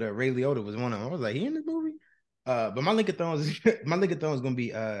that showed up. Ray Liotta was one of them. I was like, he in the movie? But my Lincoln Thrones my Lincoln Thrones is gonna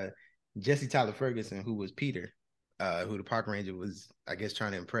be Jesse Tyler Ferguson, who was Peter, who the park ranger was, I guess,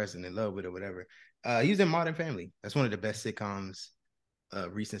 trying to impress and in love with or whatever. He was in Modern Family. That's one of the best sitcoms,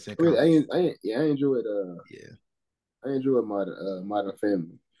 recent sitcoms. I enjoyed Yeah. Modern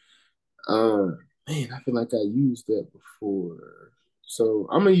Family. Man, I feel like I used that before. So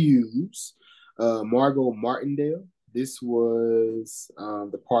I'm gonna use Margot Martindale. This was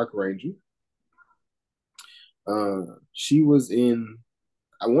the park ranger. She was in.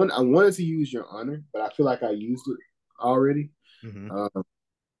 I wanted to use Your Honor, but I feel like I used it already. Mm-hmm. Um,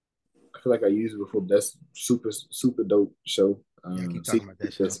 I feel like I used it before. That's super dope show. Yeah, I keep talking about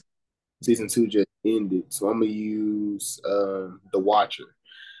that show. Season two just ended, so I'm gonna use The Watcher.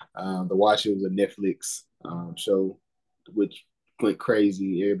 The Watcher was a Netflix show, which went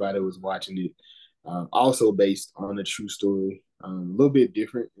crazy. Everybody was watching it. Also based on a true story. A little bit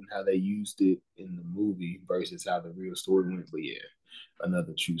different in how they used it in the movie versus how the real story went. But yeah,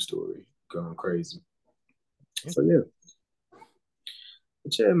 another true story going crazy. So yeah,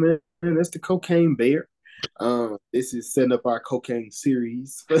 but yeah, man, that's the Cocaine Bear. This is setting up our cocaine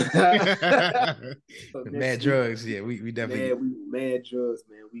series for Mad next week. drugs. Yeah, we definitely. We mad drugs,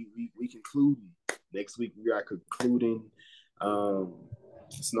 man. We concluding next week. We are concluding um,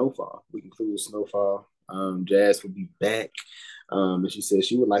 Snowfall. We concluded Snowfall. Jazz will be back, and she said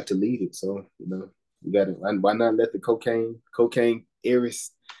she would like to lead it. So we got to. Why not let the cocaine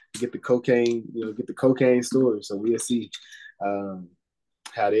heiress get the cocaine? Get the cocaine story. So we'll see um,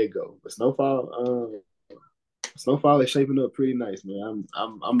 how they go. But Snowfall is shaping up pretty nice, man.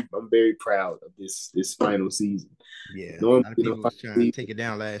 I'm very proud of this final season. Yeah, a Normally, lot of people was trying to season, take it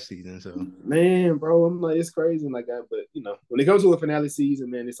down last season. So man, bro, I'm like it's crazy like that. But when it comes to a finale season,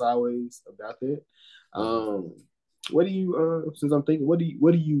 man, it's always about that. yeah. Um, what do you? Since I'm thinking, what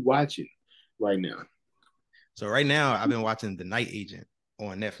are you watching right now? So right now I've been watching The Night Agent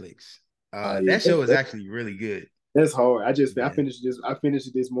on Netflix. Oh yeah, That show is actually really good. that's hard. I Yeah. finished this. I finished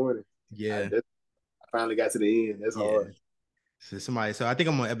it this morning. Yeah. I finally got to the end. That's Yeah. hard. So I think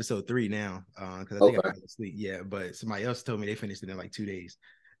I'm on episode 3 now. Because I think I Okay. fell asleep. Yeah, but somebody else told me they finished it in like 2 days.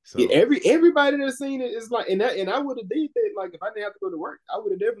 Yeah, So everybody that's seen it is like, and I would have did that. Like, if I didn't have to go to work, I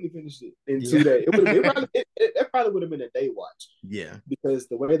would have definitely finished it in yeah. 2 days. It probably would have been a day watch Yeah. because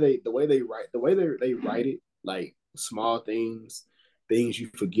the way they write it, like small things you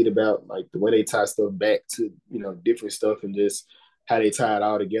forget about, like the way they tie stuff back to different stuff, and just how they tie it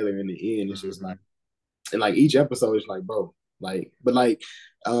all together in the end. It's just Mm-hmm. like, and like each episode is like, bro, like, but like,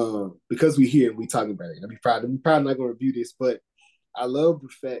 because we here and we talking about it, I'm probably not gonna review this, but I love the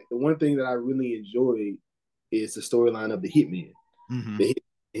fact the one thing that I really enjoyed is the storyline of the hitman, Mm-hmm. the hit,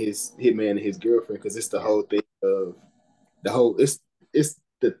 his hitman and his girlfriend, because it's the Yeah. whole thing of the whole it's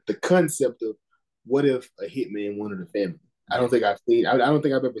the concept of what if a hitman wanted a family. Yeah. I don't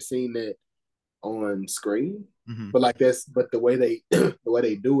think I've ever seen that on screen, Mm-hmm. but like but the way they the way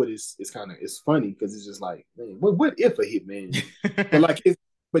they do it is kind of it's funny because it's just like, man, what if a hitman, but like it's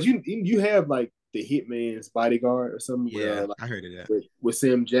but you have like the hitman's bodyguard or something with Yeah, I heard of that. with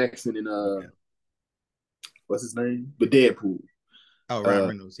Sam Jackson and Yeah. what's his name? The Deadpool. Oh, Ryan Uh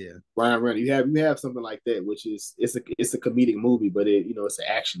Reynolds, yeah. Ryan Reynolds. You have something like that, which is it's a comedic movie, but it's an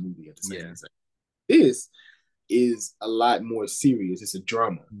action movie at the same Yeah. time. This is a lot more serious. It's a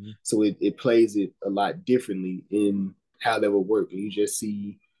drama. Mm-hmm. So it plays it a lot differently in how that would work. And you just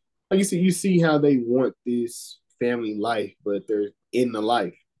see like you see how they want this family life, but they're in the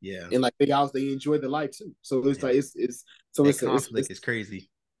life. Yeah. And like they enjoy the life too. So it's Yeah. like it's so That conflict is crazy.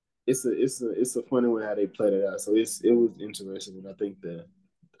 it's a funny way how they played it out. So it was interesting, and I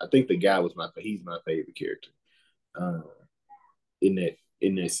think the guy was he's my favorite character um, in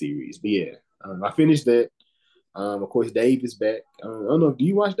that series. But yeah, I finished that. Of course, Dave is back. I don't know. Do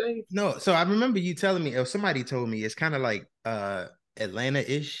you watch Dave? No, so I remember you telling me, or somebody told me it's kind of like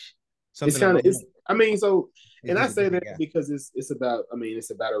Atlanta-ish, It's something kind of along it's. that. I mean, so It's and I just a say different that guy. because it's about. I mean, it's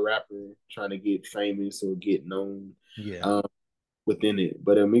about a rapper trying to get famous or get known Yeah. um, within it.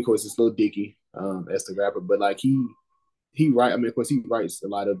 But I mean, of course, it's Lil Dicky as the rapper. But like he write. I mean, of course, he writes a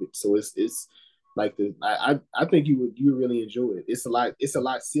lot of it. So it's like I think you would really enjoy it. It's a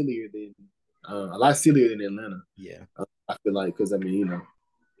lot sillier than Atlanta. Yeah. I feel like because I mean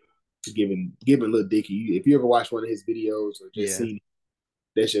giving Lil Dicky, if you ever watch one of his videos or just Yeah. seen,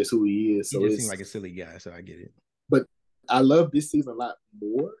 that's just who he is. He So just seemed it's like a silly guy, so I get it. but I love this season a lot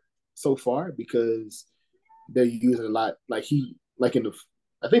more so far because they're using a lot like he like in the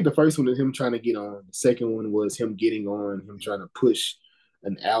I think the first one is him trying to get on. The second one was him getting on, him trying to push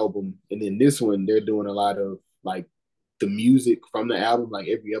an album, and then this one they're doing a lot of like the music from the album. Like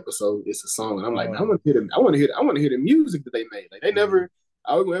every episode, it's a song, and I'm like, I Oh, want to hear them. I want to hear the music that they made. Like they yeah. never,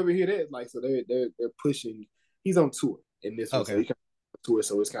 I would ever hear that. Like so, they're pushing. He's on tour in this one, so Okay. he kind of tour.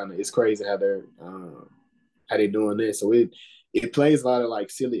 So it's crazy how they're doing that. So it plays a lot of like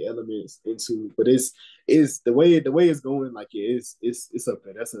silly elements into, but it's the way it's going. Like yeah, it's up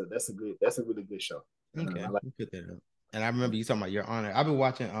there. That's a really good show. Okay. I like We put that up. And I remember you talking about Your Honor. I've been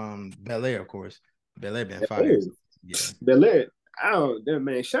watching Bel Air, of course. Bel Air been fire. Bel Yeah. Bel-Air. I don't,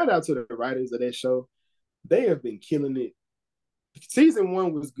 man. Shout out to the writers of that show. They have been killing it. Season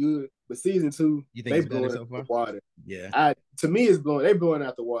one was good, but season two You think they it's better blowing out so the far? water. Yeah. To me it's blowing. They blowing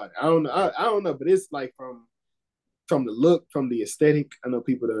out the water. I don't know. I don't know, but it's like from the look, from the aesthetic. I know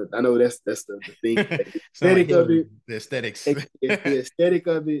people that I know that's the thing. The Sound like aesthetic of Hillary, it, the aesthetics. it's the aesthetic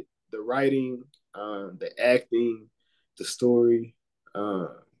of it, the writing, the acting, the story. Uh,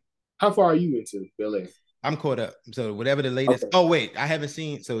 how far are you into Bel Air? I'm caught up. So whatever the latest. Okay, Oh wait, I haven't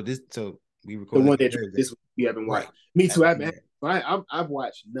seen. So we the recorded this one on that Thursday. this you haven't Right. watched. Me too. Haven't I seen haven't. that. I've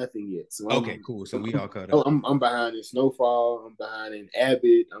watched nothing yet, so Okay, I'm cool. So we all caught up. I'm behind in Snowfall. I'm behind in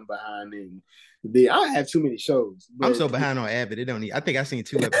Abbott. I'm behind in the. I have too many shows, I'm but so behind on Abbott. It don't need. I think I seen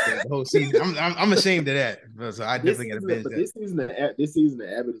 2 episodes the whole season. I'm ashamed of that. So I this definitely got to season, binge that. this season of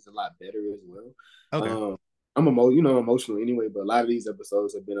Abbott is a lot better as well. Okay. I'm emotional anyway, but a lot of these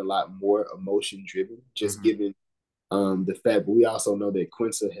episodes have been a lot more emotion driven, just Mm-hmm. given the fact. But we also know that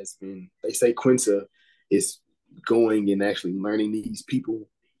Quinta has been. They say Quinta is going and actually learning these people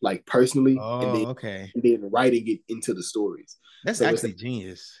like personally, Oh, okay. and then writing it into the stories. That's So it's actually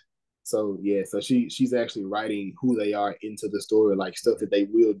genius. so yeah, so she's actually writing who they are into the story, like stuff Yeah. that they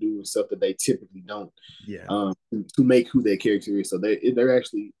will do and stuff that they typically don't, Yeah. to make who their character is. So they're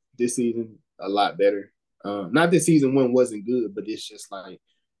actually this season a lot better. Not that season one wasn't good, but it's just like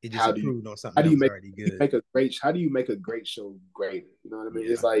It just how do you improved on something how do that you was make already good. how do you make a great show greater? You know what I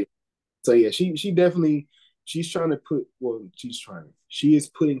mean? It's Yeah. like so yeah, she definitely she's trying to she is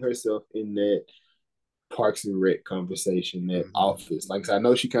putting herself in that Parks and Rec conversation, that Mm-hmm. Office. Like I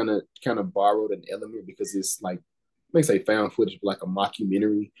know she kind of borrowed an element because it's like may say found footage, but like a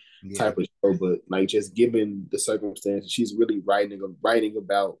mockumentary Yeah. type of show. But like just given the circumstances, she's really writing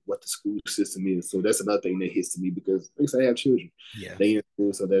about what the school system is. So that's another thing that hits to me because like I say, I have children. Yeah. They in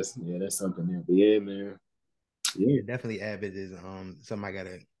school, so that's something there. But yeah, man. Yeah. Yeah, definitely Abbott is something I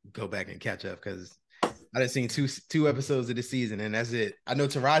gotta go back and catch up because I done seen two episodes of the season and that's it. I know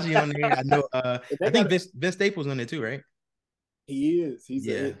Taraji on there. I know I They think got Vince Staples on there too, right? he is.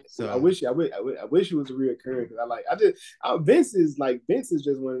 Yeah. I So wish. I wish he was a reoccurring because I like. I just. Vince is like. Vince is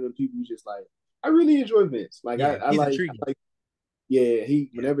just one of the people who just like. I really enjoy Vince. Like yeah, I he's like. intriguing. Yeah. Yeah.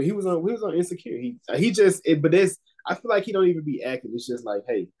 Whenever he was on Insecure. He just. But that's. I feel like he don't even be acting. It's just like,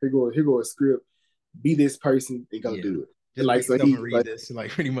 hey, here go a script. Be this person and go Yeah. do it. And Just like brace so yourself and he read like this,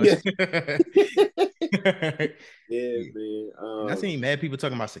 like pretty much. yeah. Yeah. Yeah, man. And I seen mad people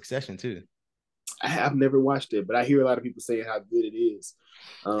talking about Succession too. I've never watched it, but I hear a lot of people saying how good it is.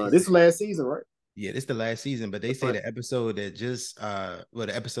 They This is say, the last season, right? yeah, this the last season, but they say the episode that just the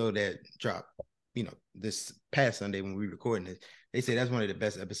episode that dropped, this past Sunday when we recording this, they say that's one of the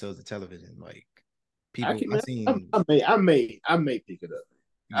best episodes of television. Like I people can. I I seen, may pick it up.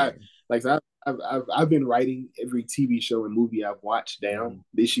 yeah. I've been writing every TV show and movie I've watched down Mhm.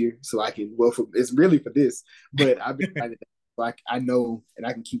 this year, so I can. Well, it's really for this, but I've been writing it down so I know and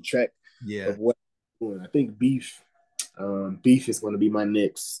I can keep track Yeah. of what I'm doing. I think Beef is going to be my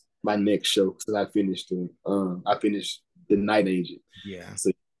next show because I finished the Night Agent, Yeah.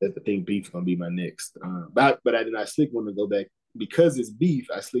 so I think Beef is going to be my next. But I did not slick want to go back because it's Beef.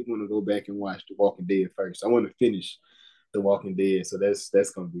 I slick want to go back and watch The Walking Dead first. I want to finish The Walking Dead, so that's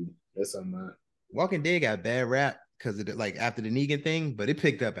gonna be that's on my. Walking Dead got bad rap because of like after the Negan thing, but it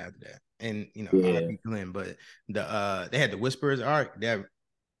picked up after that. And Yeah, R.I.P. Glenn, but they had the Whisperers arc that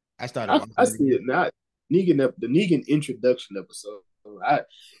I started I watching it see again. it not the Negan introduction episode.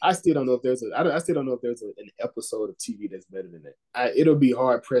 I still don't know if I still don't know if there's an episode of TV that's better than that. It'll be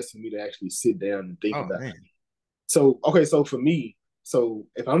hard pressed for me to actually sit down and think Oh about. man. So okay, so for me, so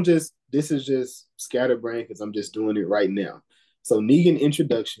if I'm just this is just scatterbrain because I'm just doing it right now. So Negan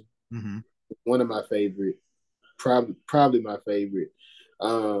introduction, Mm-hmm. one of my favorite, probably my favorite.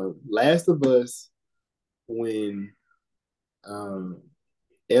 Last of Us when um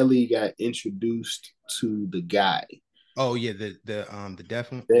Ellie got introduced to the guy. Oh yeah, the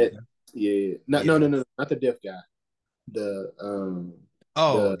deaf one. That yeah, Yeah. no, not the deaf guy. The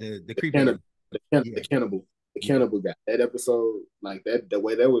Oh, the the the creepy cannibal, one. the Yeah. cannibal, Yeah. cannibal guy. That episode, like that, the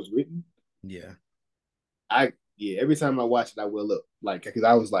way that was written, Yeah. yeah. Every time I watch it, I will up like because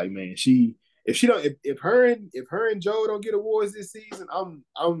I was like, man, she if she don't if her and Joe don't get awards this season, I'm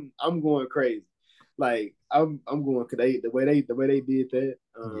going crazy. Like I'm going cause they the way they did that,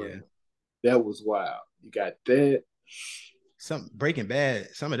 Yeah. that was wild. You got that. Some Breaking Bad,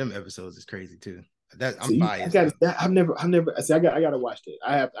 some of them episodes is crazy too. That So I'm I biased got though. to I've never see I gotta watch that.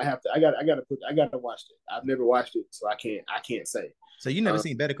 I gotta watch it. I've never watched it, so I can't say. So you never Um,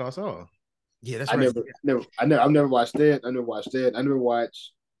 seen Better Call Saul? Yeah, that's I right. I've never watched that. I never watched that. I never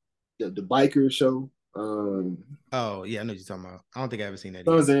watched the biker show. Oh yeah, I know what you're talking about. I don't think I ever seen that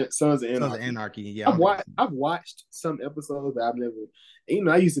either. Sons of Sons of Anarchy. Anarchy. Yeah, I don't think I've seen I've watched some episodes, but I've never. You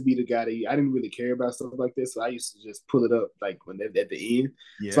know, I used to be the guy that I didn't really care about stuff like this, so I used to just pull it up like when at the end.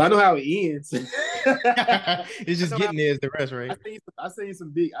 it. So I know how it ends. It's I just know how getting there is the rest, right? I seen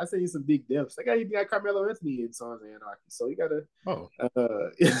some big depths. Like I even got Carmelo Anthony in Sons of Anarchy, so you gotta. Oh, Uh,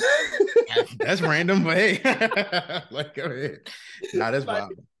 that's random, but hey, like go ahead. Nah, that's like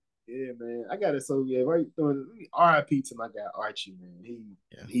wild. yeah, man, I got it. So yeah, right. R.I.P. to my guy Archie, man.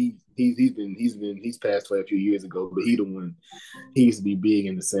 Yeah. He's passed away a few years ago, but he the one. He used to be big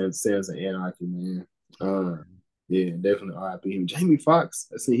in the Sons of Anarchy, man. Oh, Uh, yeah, definitely R.I.P. him. Jamie Foxx,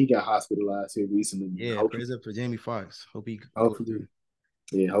 I see he got hospitalized here recently. Man. yeah. Praise up for Jamie Foxx. Hope he goes Hopefully, through.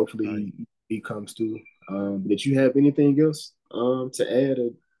 yeah, hopefully Uh, he comes through. Did you have anything else to add or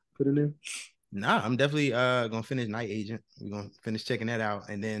put in there? nah, I'm definitely gonna finish Night Agent. We're gonna finish checking that out,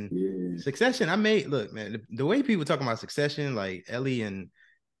 and then Yeah, Succession. I made look, man. The way people talking about Succession, like Ellie and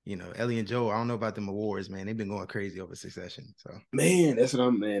Ellie and Joe. I don't know about them awards, man. They've been going crazy over Succession. So man, that's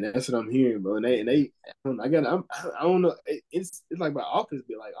what I'm hearing, bro. And yeah, they I don't know. It's like my office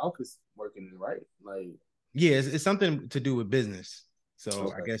be like office working, right? Like yeah, it's something to do with business.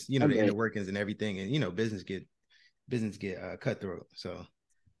 So I okay, guess I the mean, inner workings and everything, and business get cutthroat. So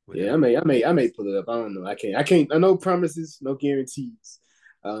yeah, whatever. I may pull it up. I don't know. I can't. I know promises, no guarantees.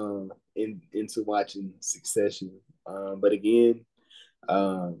 Into watching Succession. But again,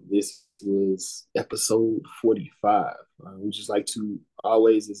 this was episode 45. We just like to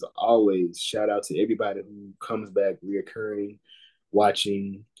always, as always, shout out to everybody who comes back reoccurring,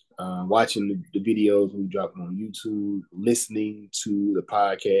 watching, watching the videos we drop on YouTube, listening to the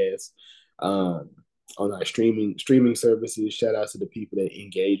podcast. Um, on our streaming services. Shout out to the people that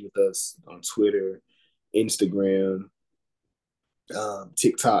engage with us on Twitter, Instagram,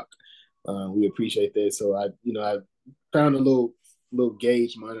 TikTok. We appreciate that. So I found a little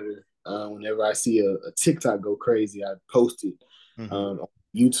gauge monitor. Whenever I see a TikTok go crazy, I post it Mm-hmm. on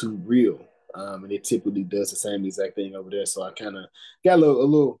YouTube Reel. And it typically does the same exact thing over there. So I kind of got a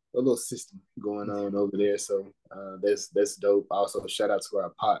little system going on over there. So that's dope. Also, shout out to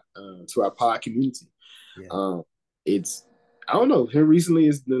our pod community. Yeah. Um, it's I don't know. Here recently,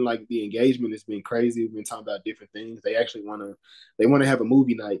 it's been like the engagement has been crazy. We've been talking about different things. They want to have a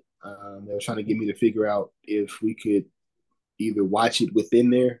movie night. They were trying to get me to figure out if we could either watch it within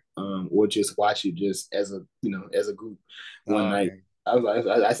there, or just watch it just as a as a group one Oh, night. okay. I was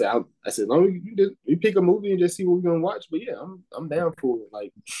like, I said, long as you pick a movie and just see what we're gonna watch. But yeah, I'm down for it.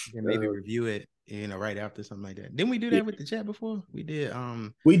 Like, Then maybe review it, right after something like that. Didn't we do yeah, that with the chat before? We did.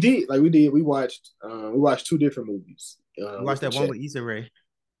 we did. We watched two different movies We with watched the that one chat. with Issa Rae.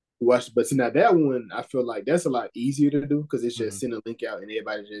 We watched, but see now that one, I feel like that's a lot easier to do because it's just Mhm. send a link out and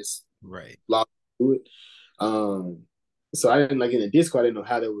everybody just Right. log into it. Um, so I didn't like in the Discord. I didn't know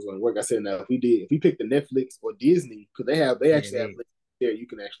how that was going to work. I said, now if we pick the Netflix or Disney, because they Yeah. actually have links there, you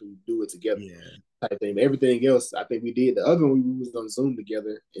can actually do it together Yeah. type thing. But everything else, I think we did. The other one we was on Zoom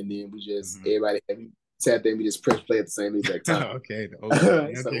together, and then we just Mhm. we sat there and we just pressed play at the same exact time. Okay. The old school.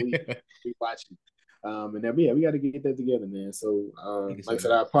 Yeah, So okay. we watched it. And then yeah, we got to get that together, man. So Think it's like so, I said,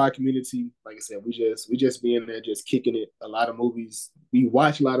 man. our pod community, like I said, we just be in there just kicking it. A lot of movies. We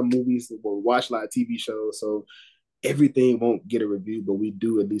watch a lot of movies. We watch a lot of TV shows. So everything won't get a review, but we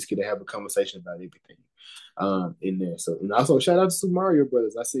do at least get to have a conversation about everything in there. So and also shout out to Super Mario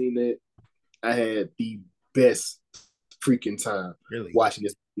Brothers. I seen that. I had the best freaking time Really. watching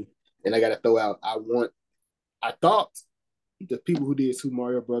this movie. And I gotta throw out I thought the people who did Super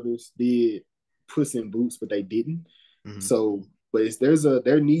Mario Brothers did Puss in Boots, but they didn't. Mhm. So, but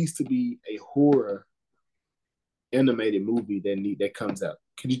there needs to be a horror animated movie that comes out.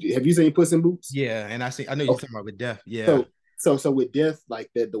 Have you seen Puss in Boots? Yeah, and I know you're Okay, talking about with death. Yeah. so so with death, like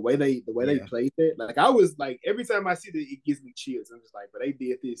that, the way they Yeah. played that, like I was like every time I see that, it gives me chills. I'm just like, but they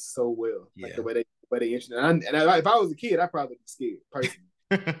did this so well, like Yeah. the way they introduced. If I was a kid, I'd probably be scared personally.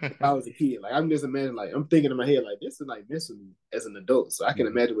 If I was a kid, like I'm just imagining, like I'm thinking in my head, like this is like messing me as an adult. So I can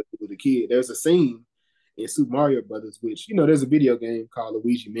Mhm. imagine what with a kid. There's a scene in Super Mario Brothers, which there's a video game called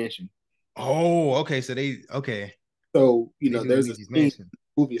Luigi Mansion. Oh, okay. So they okay. So They do there's a Luigi's scene in Mansion.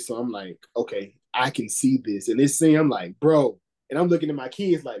 the movie, so I'm like, okay, I can see this, and this scene, I'm like, bro, and I'm looking at my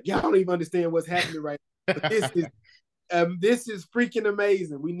kids like, y'all don't even understand what's happening right now. But this is freaking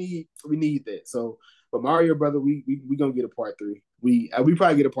amazing. We need that. So, but Mario Brother, we gonna get a part three. We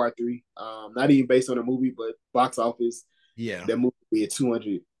probably get a part three. Not even based on the movie, but box office. Yeah. That movie be at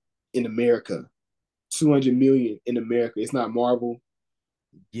 200 in America, 200 million in America. It's not Marvel.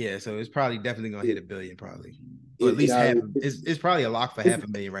 Yeah, so it's probably definitely gonna hit It a billion, probably, or at it, it least half. already It's probably a lock for it's,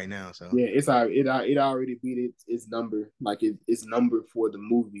 500,000 right now. So yeah, it already beat its number. Like it's number for the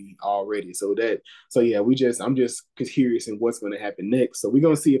movie already. So yeah, I'm just curious in what's going to happen next. So we're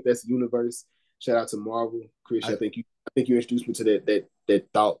gonna see if that's the universe. Shout out to Marvel, Chris. I, I think you introduced me to that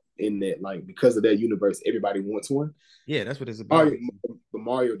thought in that, like, because of that universe, everybody wants one. yeah, that's what it's about. Mario, but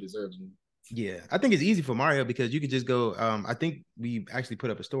Mario deserves one. Yeah, I think it's easy for Mario because you could just go. I think we actually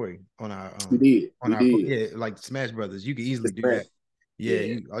put up a story We did, on we our did. yeah, like Smash Brothers. You could easily It's do bad. that. Yeah, Yeah,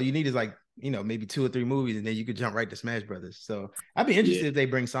 you all you need is like maybe 2 or 3 movies, and then you could jump right to Smash Brothers. So I'd be yeah. interested if they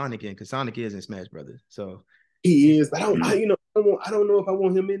bring Sonic in because Sonic is in Smash Brothers. So He is, but I don't know if I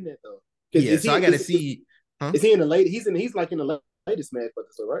want him in that though. Because yeah, so I got to see, huh? is he in the late? He's like in the latest Smash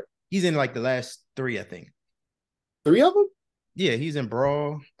Brothers, so right? He's in like the last three, I think. Three of them? Yeah, he's in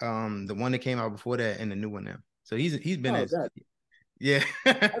Brawl, the one that came out before that, and the new one now. So he's been Oh as god, yeah,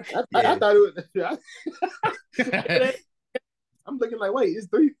 I yeah. thought it was. I'm looking like, wait, it's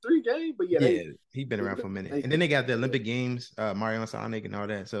three games, but yeah, Yeah, he's been around for a minute. And then they got the Olympic Games, Mario and Sonic and all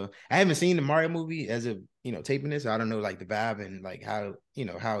that. So I haven't seen the Mario movie as of taping this. So I don't know like the vibe and like how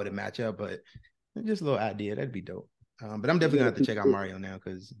how it'd match up, but just a little idea. That'd be dope. But I'm definitely gonna have to check out Mario now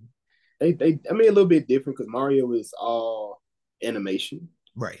because they I mean a little bit different because Mario is all animation,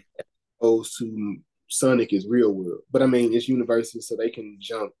 right, opposed to Sonic is real world. But I mean it's universes, so they can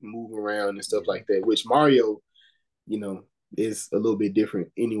jump, move around, and stuff yeah, like that. Which Mario, you know, is a little bit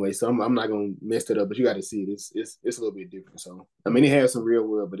different anyway. So I'm not gonna mess it up, but you got to see it. It's a little bit different. So I mean, it has some real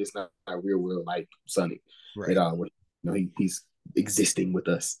world, but it's not real world like Sonic at right. all. He's existing with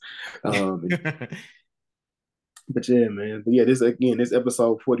us. But yeah, man. But yeah, this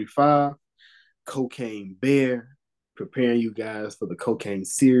episode 45, Cocaine Bear, preparing you guys for the cocaine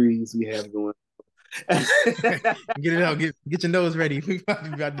series we have going. Get it out. Get your nose ready. We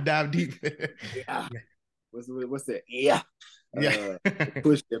about to dive deep. Yeah. What's that? Yeah. Yeah.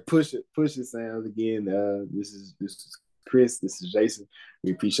 Push it sounds again. This is Chris. This is Jason.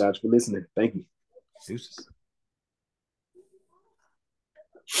 We appreciate you for listening. Thank you. Deuces.